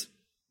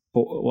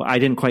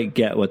didn't quite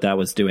get what that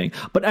was doing.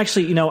 But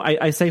actually,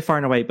 I say Far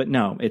and Away, but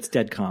no, it's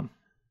Dead Calm.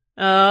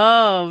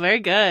 Oh, very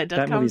good.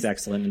 That movie's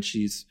excellent, and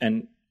she's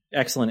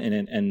excellent in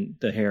it, and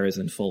the hair is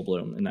in full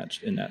bloom in that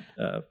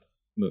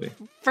movie.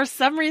 For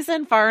some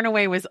reason, Far and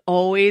Away was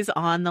always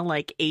on the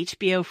like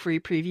HBO free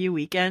preview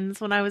weekends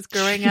when I was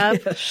growing up.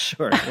 Yeah,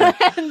 sure.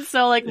 And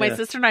so like my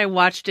sister and I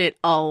watched it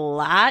a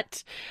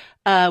lot.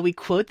 We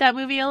quote that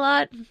movie a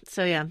lot.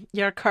 So yeah,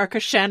 you're a carker,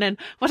 Shannon.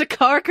 What a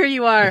carker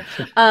you are.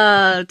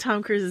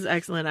 Tom Cruise's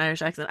excellent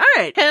Irish accent. All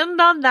right.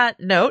 And on that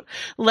note,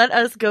 let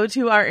us go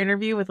to our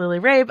interview with Lily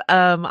Rabe.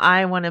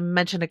 I want to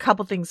mention a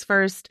couple things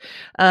first.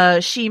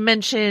 She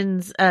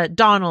mentions,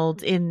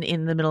 Donald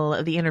in the middle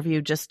of the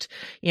interview, just,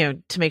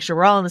 to make sure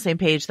we're all on the same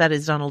page. That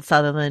is Donald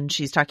Sutherland.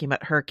 She's talking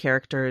about her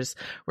character's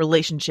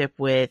relationship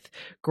with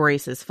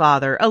Grace's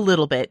father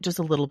just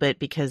a little bit,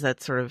 because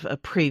that's sort of a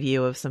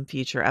preview of some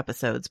future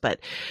episodes. But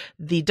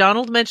the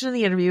Donald mentioned in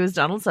the interview is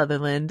Donald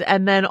Sutherland.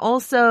 And then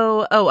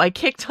also, I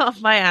kicked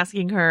off by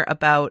asking her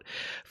about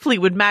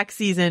Fleetwood Mac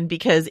season,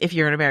 because if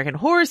you're an American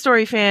Horror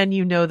Story fan,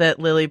 you know that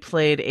Lily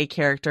played a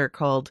character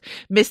called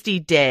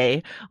Misty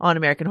Day on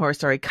American Horror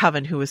Story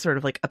Coven, who was sort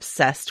of like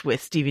obsessed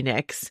with Stevie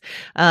Nicks.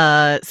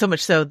 So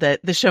much so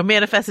that the show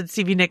manifested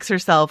Stevie Nicks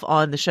herself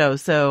on the show.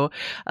 So,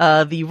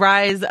 the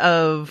rise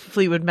of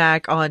Fleetwood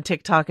Mac on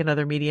TikTok and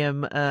other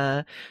medium,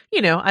 I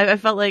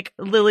felt like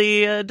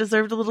Lily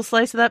deserved a little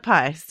slice of that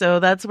pie.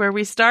 So that's where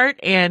we start,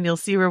 and you'll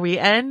see where we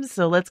end.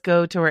 So let's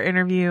go to our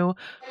interview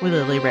with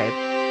Lily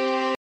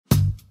Rabe.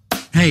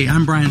 Hey,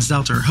 I'm Brian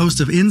Stelter,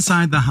 host of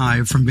Inside the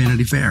Hive from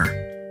Vanity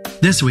Fair.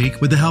 This week,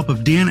 with the help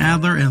of Dan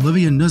Adler and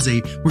Olivia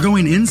Nuzzi, we're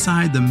going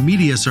inside the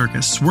media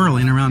circus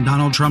swirling around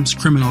Donald Trump's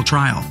criminal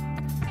trial.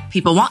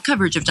 People want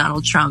coverage of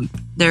Donald Trump.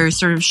 There are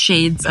sort of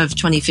shades of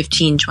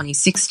 2015,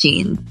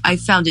 2016. I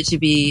found it to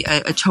be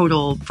a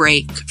total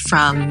break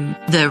from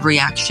the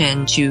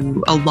reaction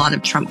to a lot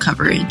of Trump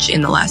coverage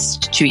in the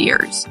last 2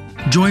 years.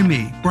 Join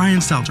me, Brian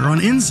Stelter,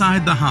 on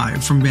Inside the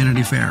Hive from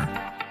Vanity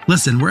Fair.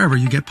 Listen wherever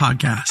you get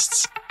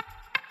podcasts.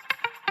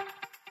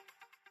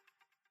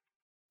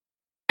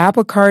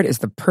 Apple Card is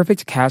the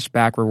perfect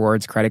cashback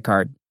rewards credit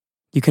card.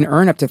 You can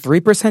earn up to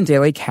 3%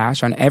 daily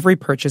cash on every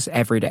purchase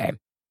every day.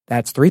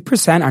 That's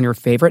 3% on your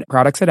favorite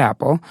products at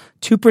Apple,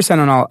 2%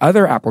 on all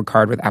other Apple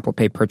Card with Apple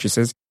Pay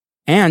purchases,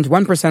 and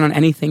 1% on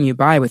anything you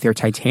buy with your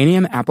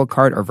titanium Apple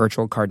Card or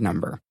virtual card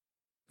number.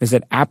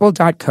 Visit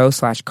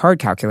apple.co/card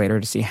calculator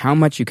to see how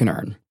much you can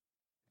earn.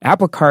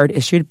 Apple Card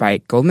issued by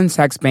Goldman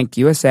Sachs Bank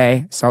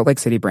USA, Salt Lake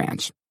City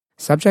branch.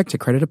 Subject to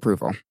credit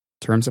approval.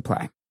 Terms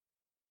apply.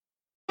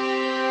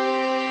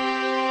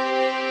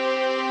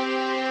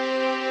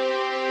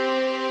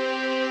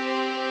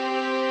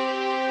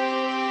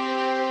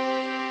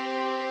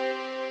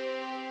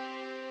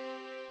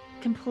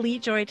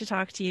 Complete joy to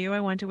talk to you.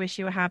 I want to wish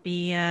you a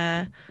happy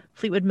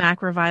Fleetwood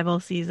Mac revival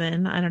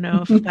season. I don't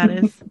know if that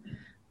is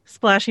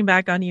splashing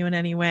back on you in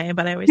any way,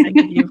 but I always think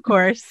of you, of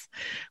course,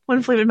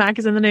 when Fleetwood Mac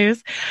is in the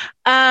news.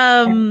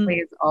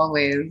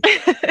 Always.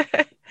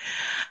 I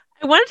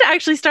wanted to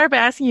actually start by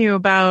asking you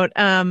about,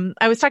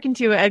 I was talking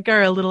to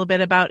Edgar a little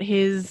bit about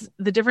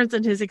the difference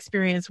in his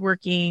experience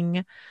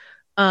working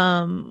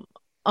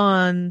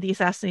on the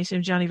assassination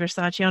of Gianni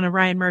Versace on a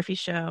Ryan Murphy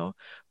show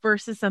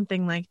versus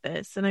something like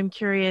this. And I'm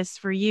curious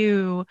for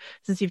you,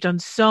 since you've done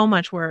so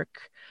much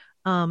work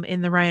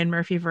in the Ryan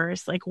Murphy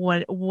verse, like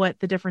what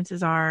the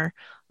differences are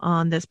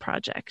on this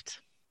project.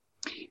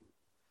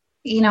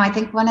 I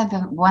think one of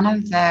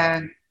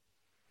the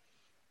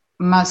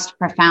most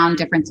profound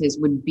differences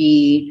would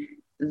be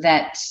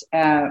that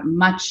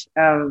much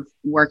of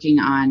working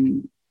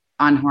on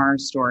Horror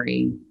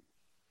Story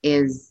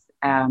is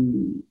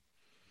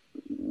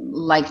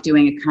like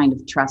doing a kind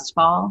of trust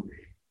fall.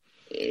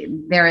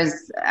 There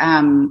is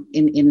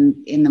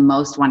in the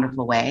most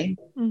wonderful way,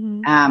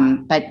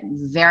 but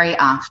very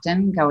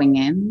often going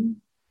in,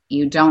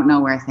 you don't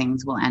know where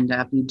things will end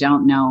up. You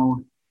don't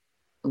know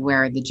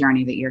where the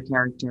journey that your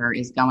character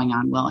is going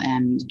on will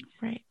end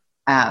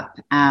up.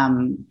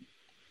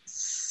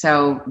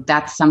 So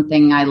that's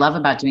something I love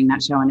about doing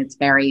that show, and it's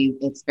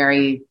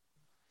very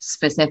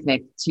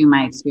specific to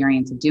my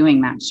experience of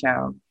doing that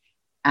show.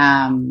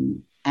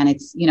 And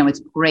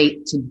it's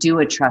great to do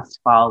a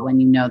trust fall when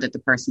you know that the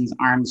person's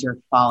arms you're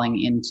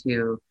falling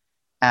into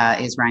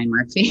is Ryan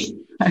Murphy.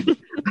 I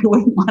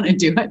wouldn't want to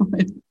do it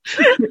with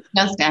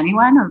just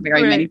anyone or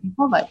very many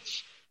people, but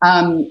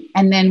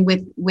and then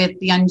with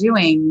The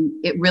Undoing,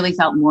 it really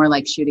felt more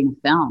like shooting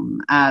a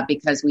film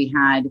because we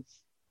had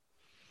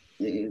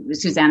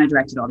Susanna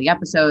directed all the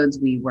episodes.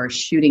 We were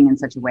shooting in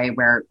such a way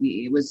where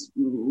we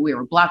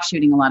were block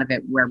shooting a lot of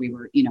it, where we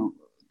were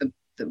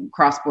the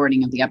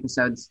cross-boarding of the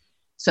episodes,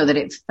 so that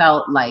it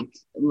felt like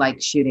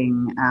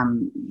shooting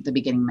the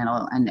beginning,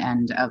 middle, and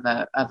end of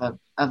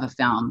a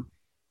film.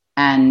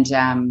 And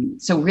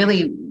so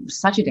really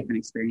such a different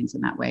experience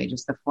in that way,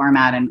 just the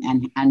format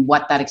and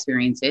what that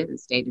experience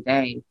is day to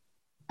day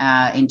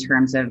in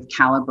terms of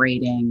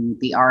calibrating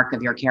the arc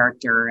of your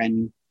character.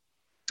 And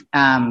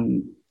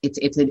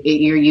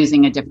you're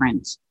using a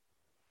different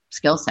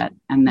skill set,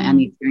 and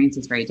the experience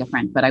is very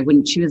different, but I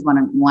wouldn't choose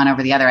one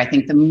over the other. I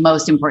think the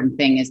most important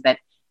thing is that,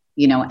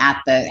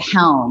 at the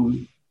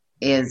helm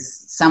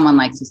is someone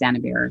like Susanna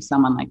Bier,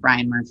 someone like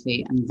Ryan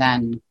Murphy, and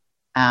then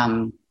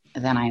I'm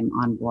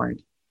on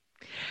board.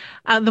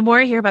 The more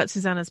I hear about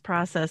Susanna's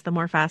process, the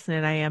more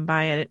fascinated I am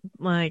by it.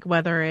 Like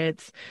whether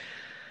it's,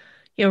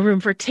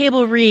 room for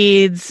table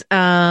reads,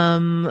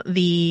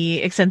 the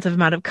extensive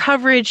amount of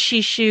coverage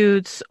she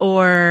shoots,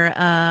 or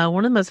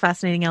one of the most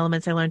fascinating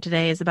elements I learned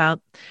today is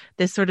about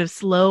this sort of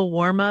slow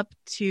warm up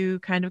to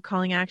kind of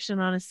calling action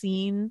on a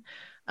scene.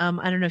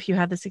 I don't know if you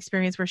had this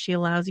experience where she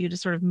allows you to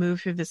sort of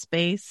move through the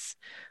space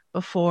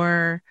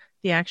before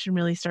the action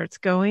really starts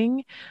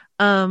going.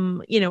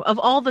 Of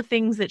all the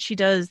things that she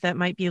does that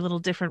might be a little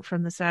different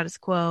from the status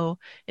quo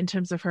in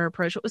terms of her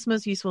approach, what was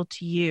most useful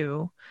to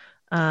you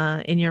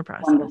in your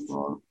process?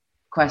 Wonderful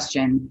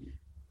question.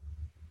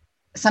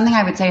 Something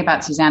I would say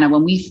about Susanna,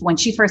 when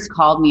she first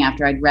called me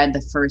after I'd read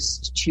the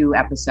first 2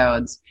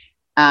 episodes,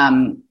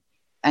 and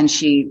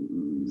she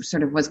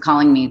sort of was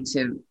calling me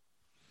to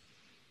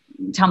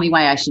tell me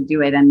why I should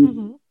do it.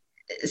 And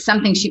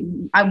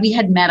we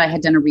had met, I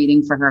had done a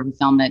reading for her of a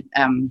film that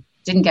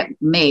didn't get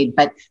made,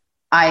 but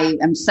I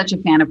am such a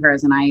fan of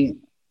hers, and I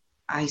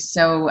was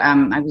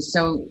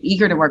so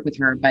eager to work with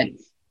her. But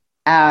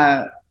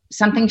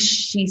something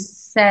she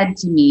said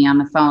to me on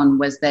the phone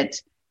was that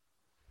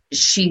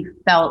she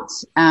felt,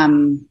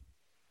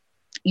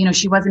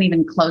 she wasn't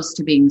even close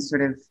to being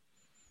sort of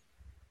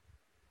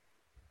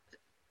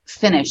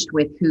finished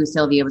with who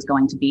Sylvia was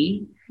going to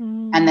be,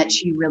 and that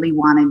she really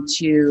wanted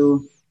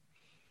to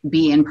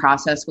be in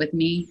process with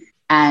me.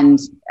 And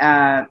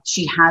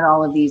she had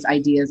all of these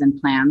ideas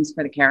and plans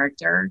for the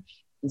character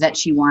that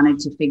she wanted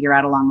to figure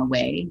out along the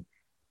way.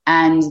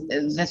 And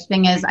the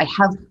thing is, I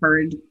have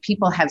heard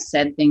people have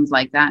said things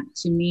like that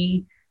to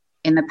me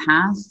in the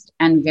past,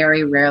 and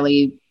very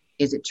rarely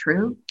is it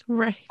true.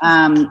 Right.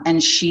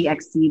 And she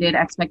exceeded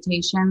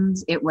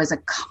expectations. It was a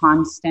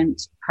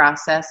constant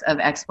process of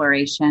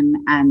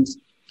exploration and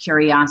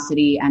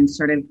curiosity, and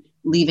sort of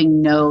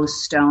leaving no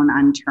stone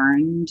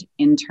unturned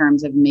in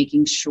terms of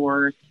making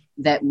sure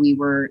that we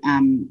were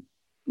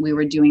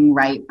doing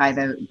right by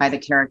the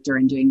character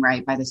and doing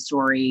right by the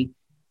story.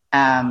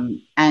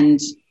 And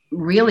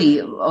really,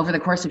 over the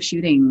course of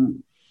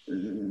shooting,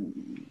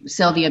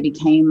 Sylvia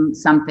became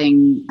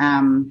something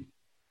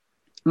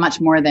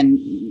much more than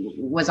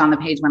was on the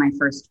page when I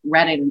first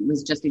read it. It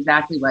was just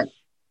exactly what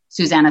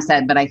Susanna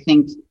said. But I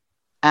think,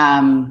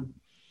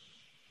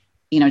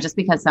 just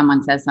because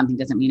someone says something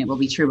doesn't mean it will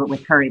be true. But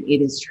with her, it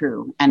is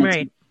true. And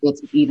right.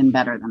 It's even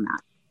better than that.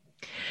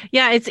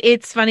 Yeah,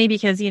 it's funny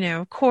because,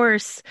 of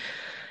course,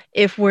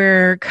 if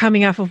we're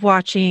coming off of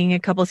watching a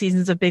couple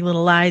seasons of Big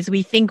Little Lies,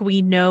 we think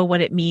we know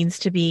what it means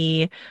to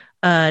be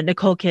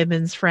Nicole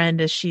Kidman's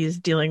friend as she's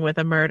dealing with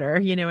a murder.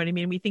 You know what I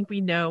mean? We think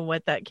we know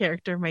what that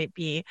character might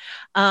be.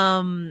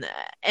 And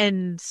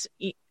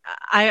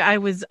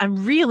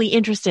I'm really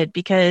interested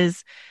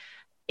because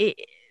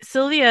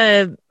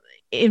Sylvia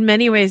in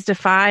many ways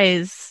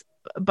defies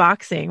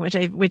boxing,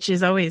 which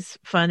is always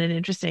fun and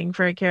interesting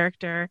for a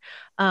character.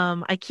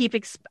 I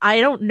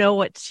don't know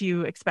what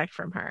to expect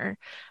from her,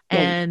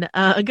 and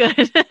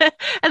good.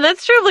 And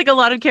that's true of like a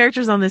lot of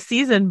characters on this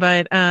season,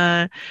 but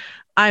I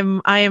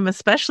am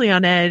especially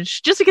on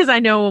edge just because I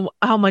know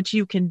how much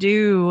you can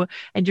do,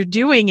 and you're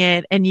doing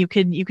it, and you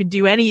can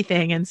do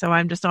anything, and so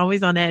I'm just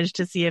always on edge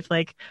to see if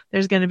like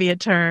there's going to be a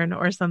turn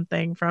or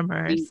something from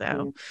her.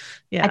 So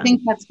yeah, I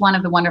think that's one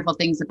of the wonderful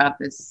things about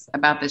this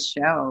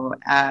show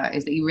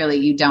is that you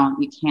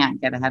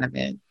can't get ahead of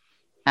it.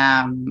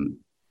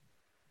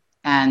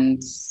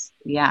 And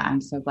yeah,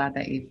 I'm so glad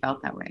that you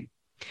felt that way.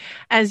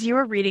 As you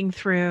were reading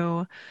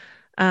through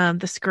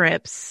the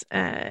scripts,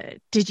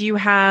 did you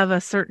have a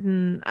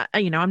certain,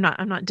 I'm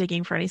not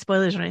digging for any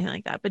spoilers or anything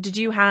like that, but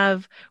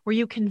were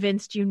you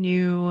convinced you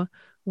knew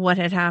what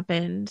had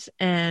happened,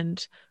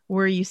 and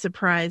were you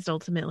surprised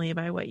ultimately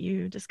by what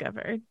you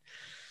discovered?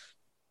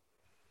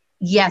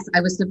 Yes,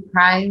 I was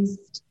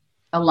surprised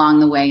along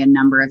the way a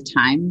number of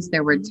times.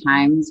 There were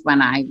times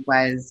when I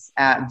was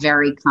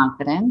very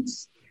confident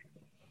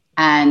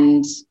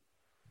and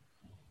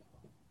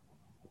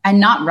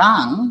not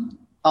wrong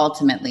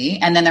ultimately.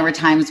 And then there were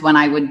times when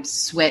I would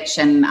switch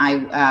and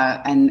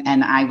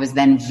I was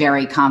then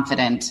very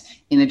confident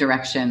in a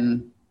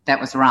direction that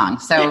was wrong.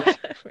 So,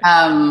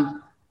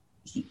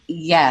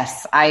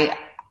 yes,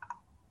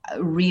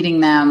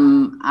 reading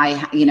them,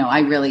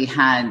 I really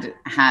had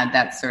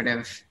that sort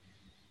of,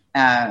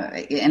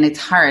 and it's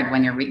hard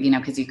when you're,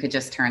 because you could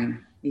just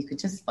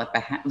flip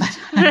ahead, but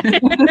I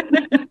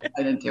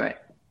didn't do it.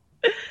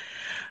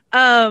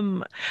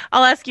 I'll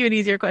ask you an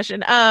easier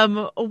question.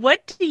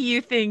 What do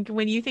you think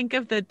when you think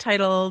of the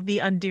title, The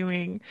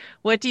Undoing,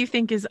 what do you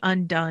think is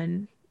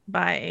undone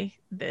by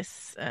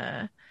this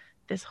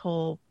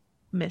whole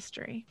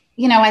mystery?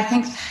 I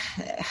think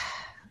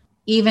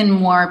even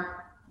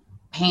more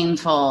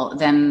painful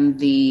than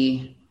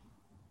the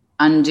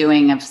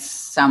undoing of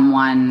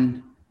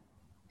someone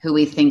who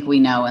we think we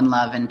know and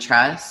love and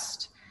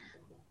trust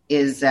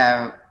is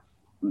the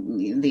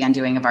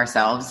undoing of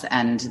ourselves,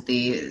 and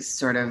the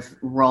sort of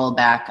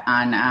rollback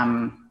on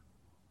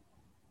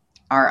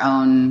our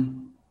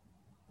own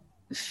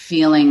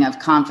feeling of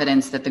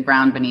confidence that the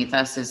ground beneath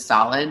us is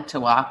solid to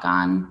walk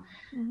on.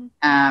 Mm-hmm.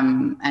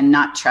 and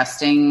not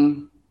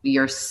trusting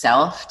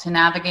yourself to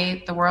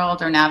navigate the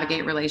world or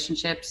navigate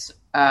relationships.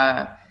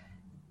 I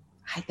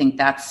think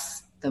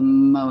that's the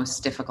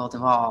most difficult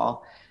of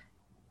all,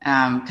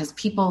 because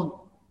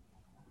people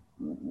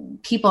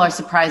are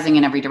surprising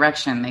in every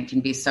direction. They can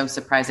be so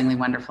surprisingly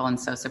wonderful and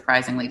so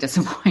surprisingly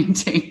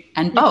disappointing,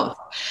 and both.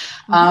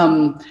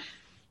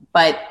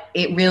 But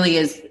it really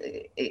is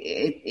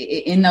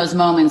in those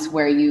moments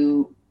where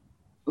you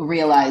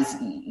realize,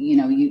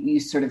 you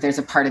sort of, there's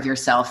a part of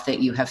yourself that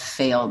you have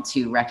failed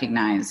to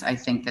recognize. I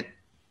think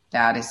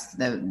that is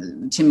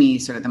to me,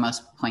 sort of the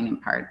most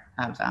poignant part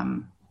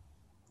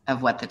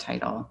of what the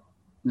title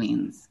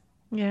means.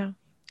 Yeah.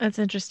 That's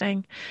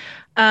interesting.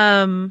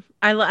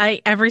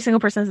 I every single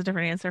person has a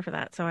different answer for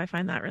that, so I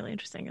find that really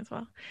interesting as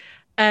well.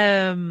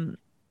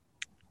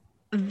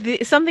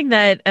 Something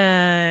that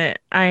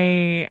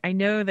I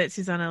know that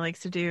Susanna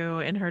likes to do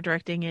in her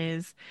directing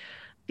is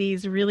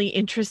these really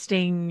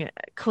interesting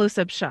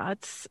close-up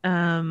shots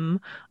on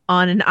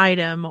an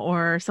item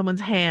or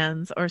someone's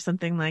hands or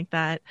something like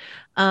that.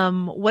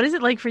 What is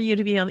it like for you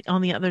to be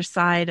on the other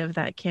side of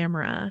that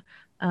camera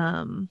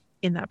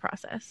in that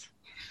process?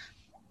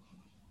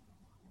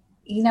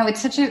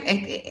 It's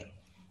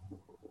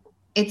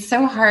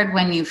so hard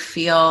when you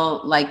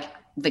feel like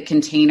the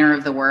container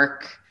of the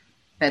work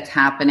that's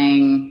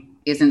happening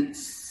isn't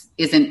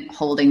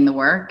holding the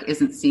work,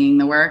 isn't seeing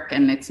the work,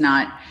 and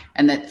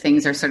that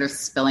things are sort of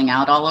spilling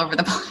out all over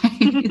the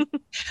place.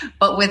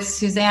 But with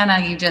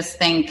Susanna, you just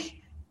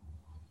think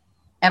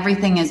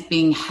everything is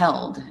being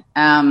held.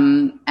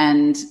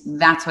 And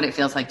that's what it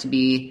feels like to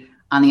be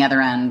on the other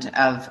end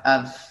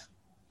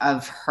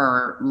of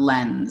her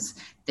lens,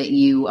 that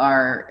you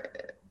are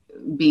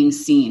being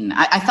seen.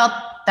 I felt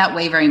that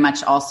way very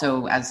much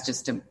also as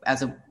just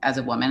as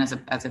a woman,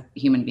 as a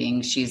human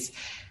being. She's,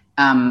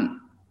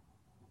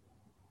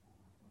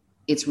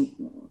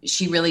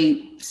 she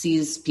really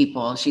sees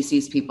people. She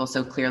sees people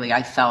so clearly.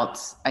 I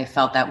felt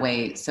that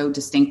way so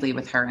distinctly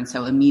with her and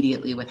so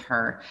immediately with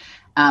her.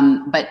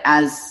 But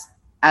as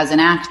an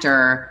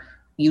actor,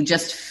 you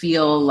just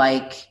feel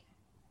like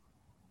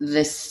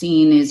the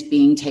scene is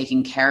being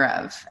taken care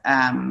of.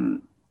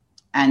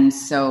 And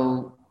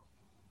so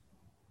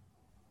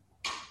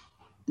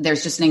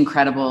there's just an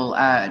incredible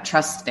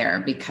trust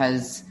there,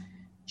 because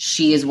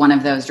she is one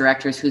of those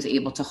directors who's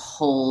able to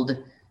hold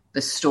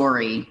the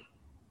story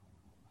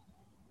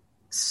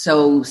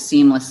so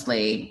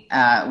seamlessly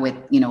with,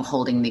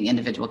 holding the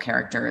individual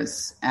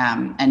characters,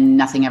 and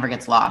nothing ever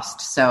gets lost.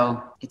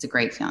 So it's a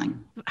great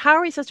feeling. How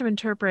are we supposed to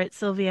interpret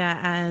Sylvia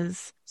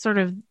as sort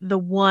of the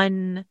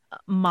one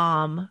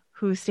mom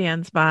who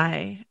stands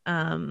by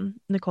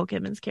Nicole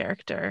Kidman's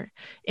character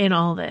in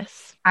all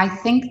this? I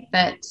think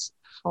that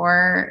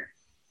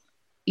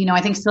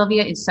I think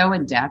Sylvia is so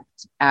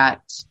adept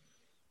at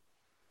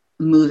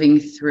moving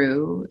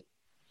through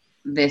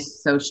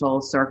this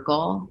social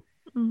circle.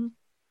 Mm-hmm.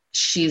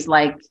 She's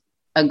like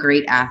a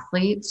great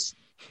athlete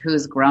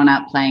who's grown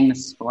up playing the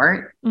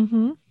sport.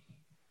 Mm-hmm.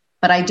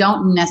 But I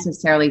don't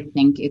necessarily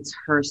think it's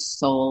her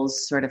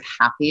soul's sort of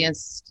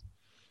happiest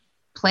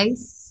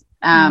place.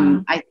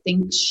 I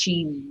think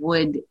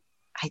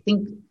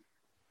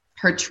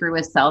her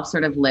truest self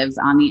sort of lives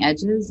on the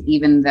edges,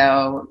 even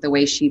though the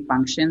way she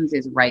functions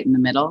is right in the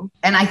middle.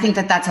 And I think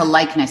that that's a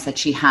likeness that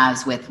she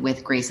has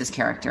with Grace's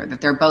character, that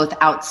they're both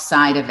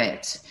outside of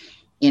it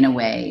in a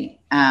way.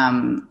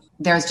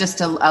 There's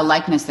just a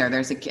likeness there.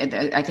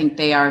 I think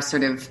they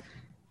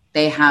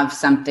have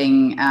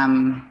something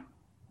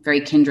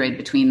very kindred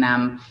between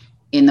them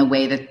in the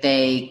way that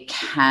they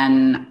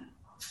can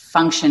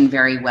function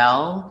very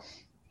well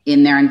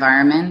in their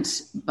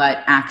environment,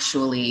 but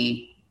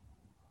actually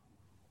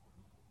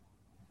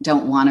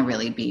don't want to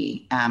really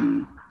be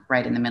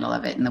right in the middle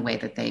of it in the way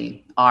that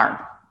they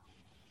are,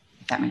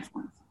 if that makes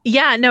sense.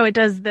 Yeah, no, it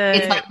does.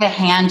 It's like the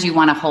hand you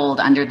want to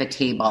hold under the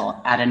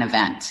table at an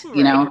event,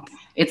 right.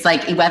 It's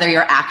like whether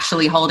you're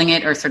actually holding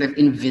it or sort of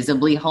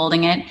invisibly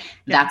holding it,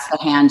 that's the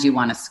hand you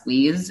want to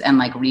squeeze and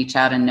like reach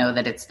out and know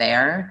that it's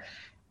there.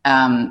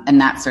 And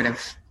that's sort of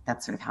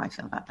how I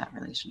feel about that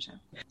relationship.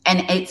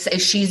 And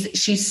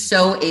she's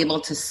so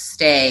able to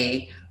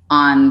stay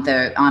on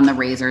the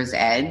razor's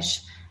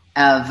edge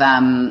of,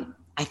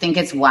 I think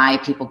it's why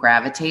people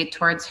gravitate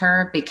towards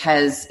her,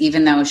 because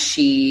even though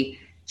she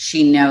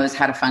knows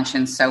how to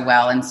function so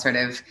well and sort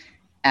of,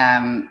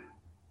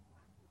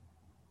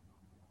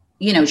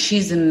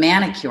 she's a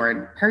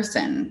manicured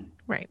person,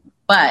 right?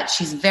 But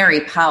she's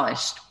very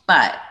polished,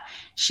 but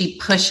she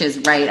pushes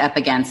right up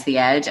against the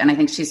edge. And I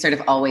think she's sort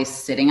of always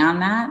sitting on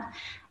that.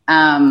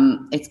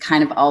 It's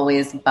kind of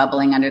always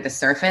bubbling under the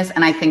surface.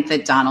 And I think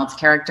that Donald's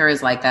character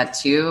is like that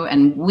too.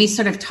 And we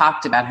sort of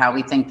talked about how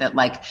we think that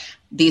like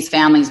these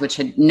families, which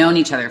had known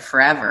each other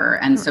forever.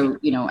 And so,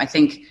 I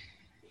think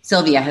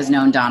Sylvia has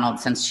known Donald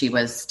since she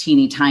was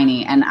teeny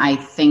tiny. And I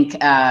think,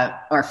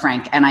 or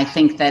Frank, and I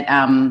think that,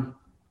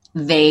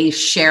 they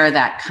share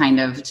that kind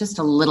of just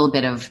a little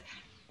bit of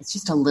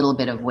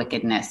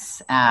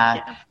wickedness,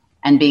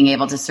 and being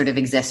able to sort of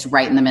exist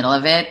right in the middle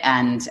of it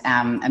and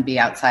be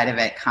outside of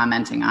it,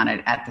 commenting on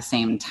it at the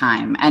same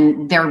time.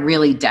 And they're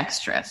really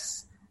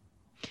dexterous.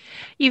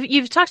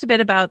 You've talked a bit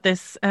about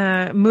this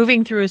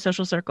moving through a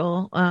social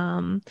circle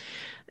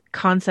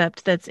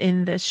concept that's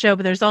in this show,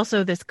 but there's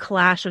also this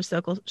clash of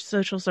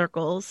social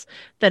circles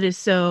that is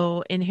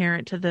so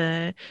inherent to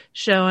the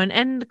show,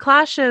 and the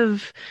clash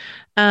of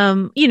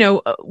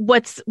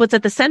what's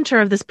at the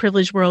center of this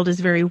privileged world is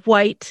very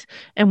white,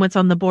 and what's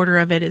on the border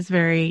of it is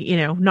very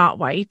not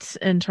white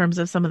in terms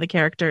of some of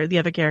the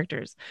other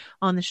characters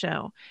on the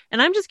show.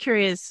 And I'm just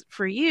curious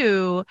for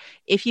you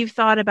if you've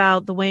thought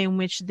about the way in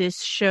which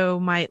this show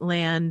might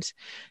land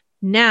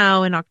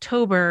now in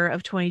October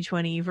of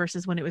 2020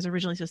 versus when it was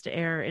originally supposed to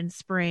air in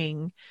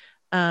spring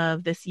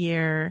of this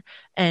year,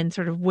 and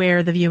sort of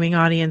where the viewing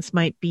audience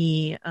might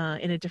be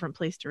in a different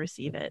place to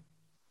receive it.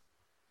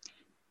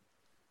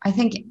 I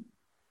think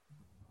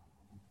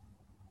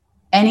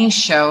any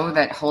show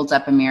that holds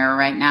up a mirror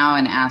right now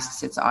and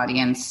asks its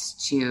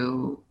audience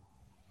to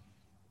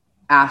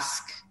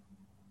ask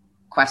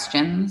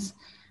questions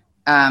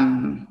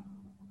of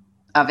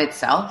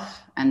itself,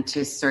 and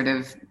to sort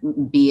of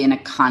be in a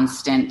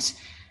constant,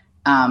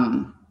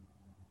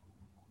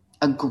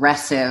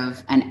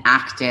 aggressive and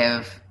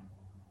active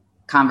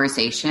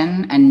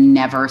conversation, and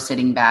never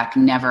sitting back,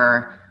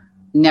 never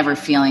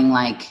feeling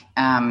like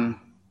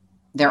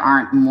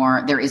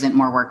there isn't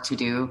more work to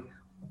do.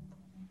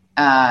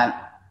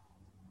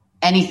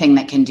 Anything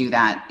that can do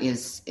that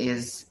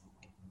is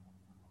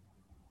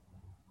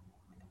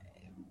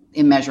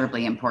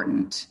immeasurably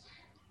important,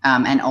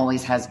 and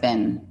always has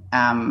been.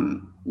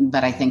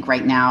 But I think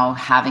right now,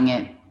 having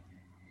it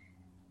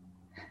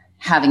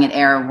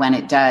air when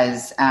it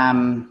does,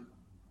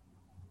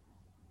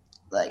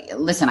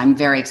 listen, I'm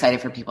very excited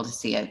for people to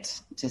see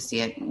it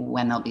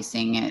when they'll be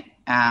seeing it.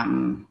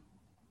 And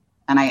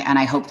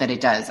I hope that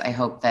it does. I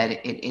hope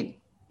that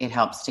it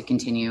helps to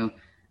continue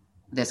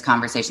this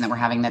conversation that we're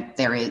having, that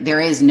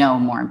there is no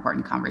more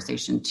important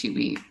conversation to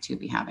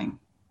be having.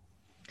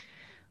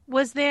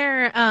 Was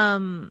there,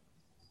 I'm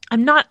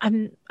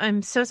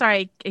so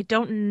sorry. I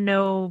don't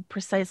know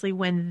precisely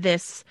when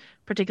this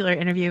particular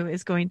interview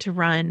is going to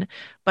run,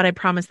 but I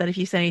promise that if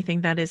you say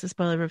anything that is a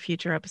spoiler of a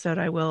future episode,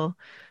 I will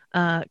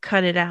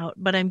cut it out.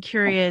 But I'm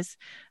curious,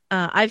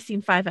 I've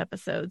seen 5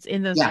 episodes.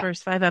 In those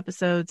first 5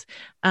 episodes,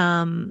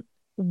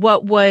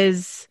 what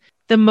was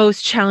the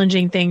most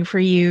challenging thing for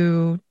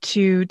you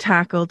to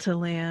tackle, to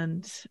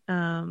land,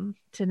 to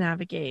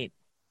navigate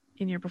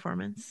in your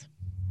performance?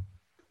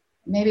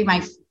 Maybe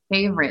my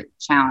favorite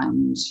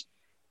challenge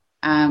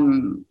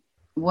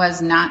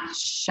was not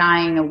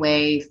shying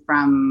away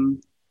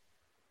from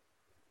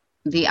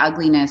the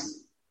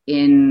ugliness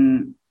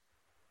in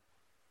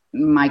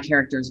my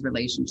characters'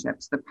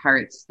 relationships, the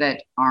parts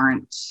that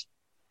aren't,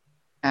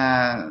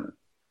 that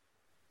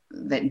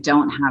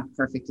don't have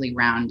perfectly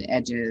round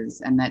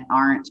edges and that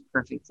aren't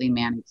perfectly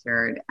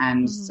manicured.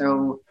 And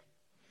so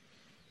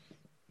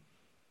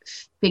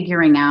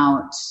figuring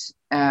out,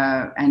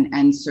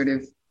 and sort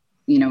of,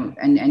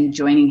 and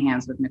joining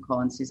hands with Nicole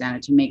and Susanna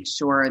to make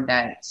sure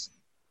that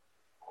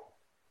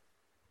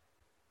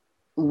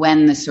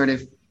when the sort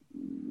of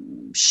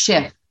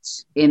shift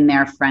in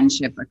their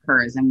friendship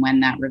occurs and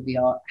when that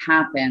reveal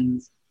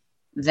happens,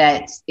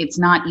 that it's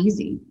not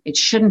easy. It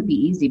shouldn't be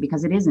easy,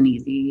 because it isn't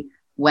easy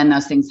when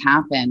those things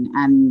happen,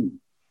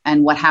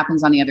 and what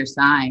happens on the other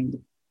side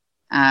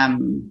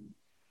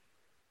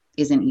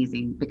isn't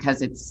easy,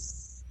 because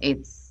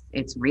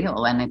it's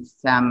real. And it's,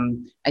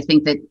 I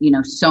think that,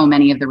 so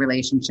many of the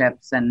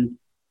relationships and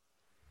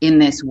in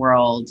this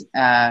world,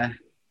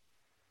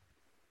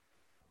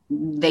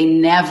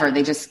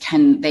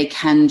 they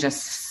can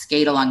just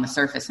skate along the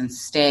surface and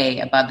stay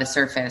above the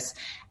surface.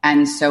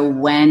 And so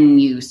when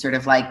you sort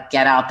of like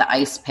get out the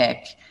ice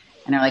pick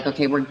and are like,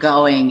 okay, we're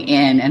going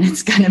in and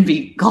it's going to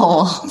be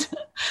gold,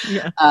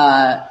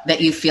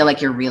 that you feel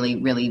like you're really,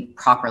 really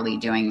properly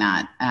doing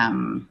that.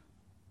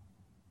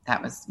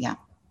 That was,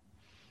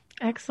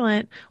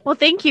 Excellent. Well,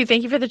 thank you.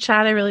 Thank you for the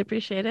chat. I really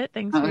appreciate it.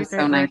 Thanks for your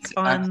great work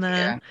on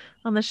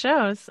the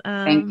shows.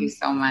 Thank you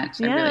so much.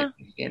 I really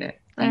appreciate it.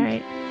 All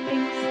right.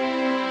 Thanks.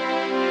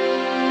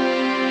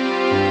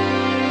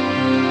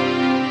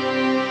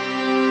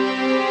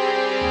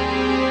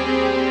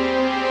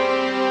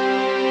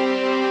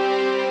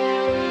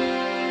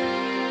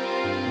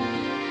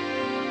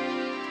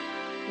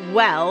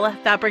 Well,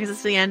 that brings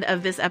us to the end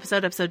of this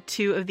episode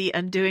 2 of The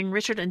Undoing.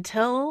 Richard,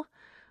 until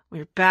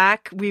we're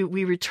back, we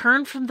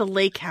return from the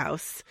lake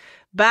house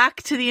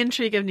back to the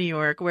intrigue of New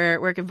York.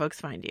 Where can folks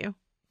find you?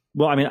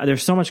 Well, I mean,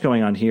 there's so much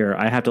going on here.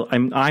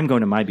 I'm going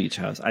to my beach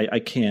house. I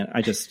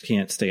just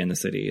can't stay in the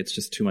city. It's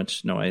just too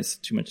much noise,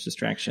 too much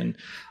distraction.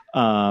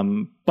 But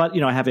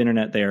I have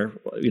internet there,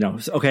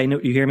 okay. No,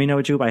 you hear me,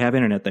 Noah Jube? I have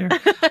internet there.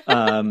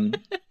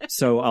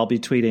 So I'll be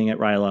tweeting at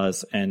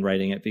Rylaws and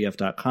writing at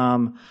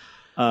VF.com.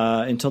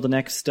 Until the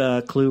next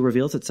clue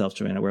reveals itself,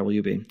 Joanna, where will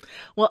you be?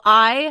 Well,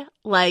 I,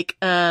 like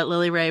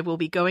Lily Rabe, will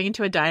be going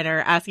into a diner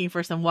asking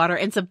for some water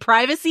and some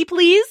privacy,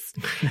 please.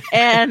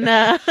 And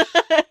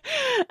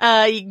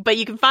but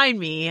you can find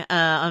me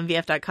on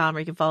VF.com, or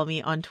you can follow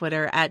me on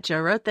Twitter at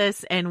Joe Wrote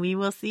This, and we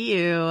will see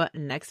you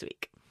next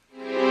week.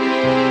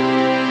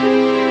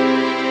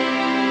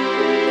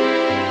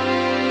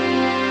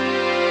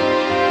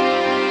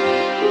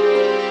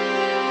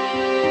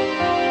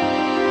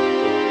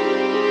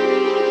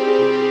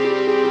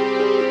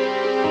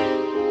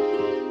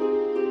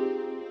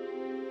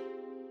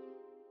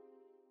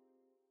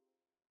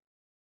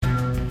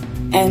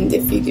 And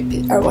if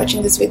you are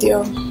watching this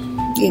video,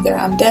 either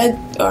I'm dead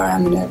or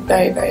I'm in a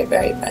very, very,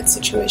 very bad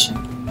situation.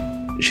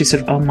 She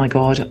said, oh my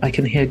God, I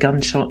can hear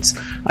gunshots.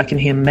 I can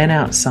hear men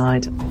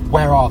outside.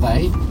 Where are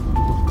they?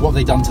 What have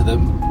they done to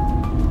them?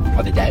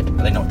 Are they dead?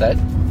 Are they not dead?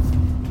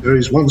 There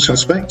is one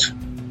suspect,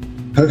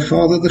 her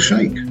father, the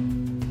Sheikh.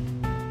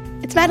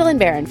 It's Madeline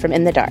Barron from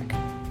In the Dark.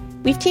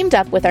 We've teamed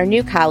up with our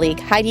new colleague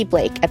Heidi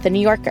Blake at The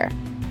New Yorker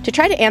to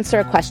try to answer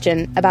a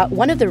question about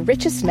one of the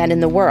richest men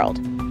in the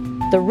world,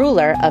 the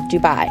ruler of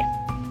Dubai.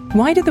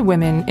 Why do the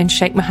women in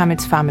Sheikh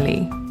Mohammed's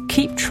family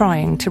keep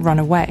trying to run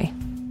away?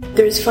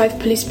 There's 5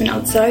 policemen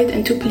outside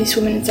and 2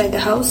 policewomen inside the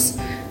house.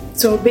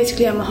 So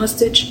basically I'm a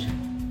hostage.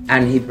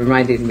 And he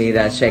reminded me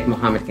that Sheikh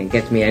Mohammed can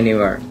get me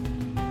anywhere.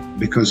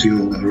 Because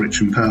you're a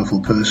rich and powerful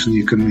person,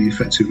 you can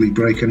effectively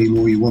break any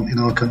law you want in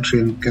our country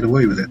and get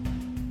away with it.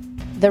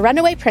 The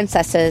Runaway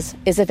Princesses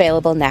is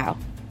available now.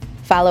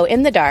 Follow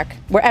In the Dark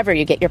wherever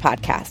you get your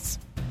podcasts.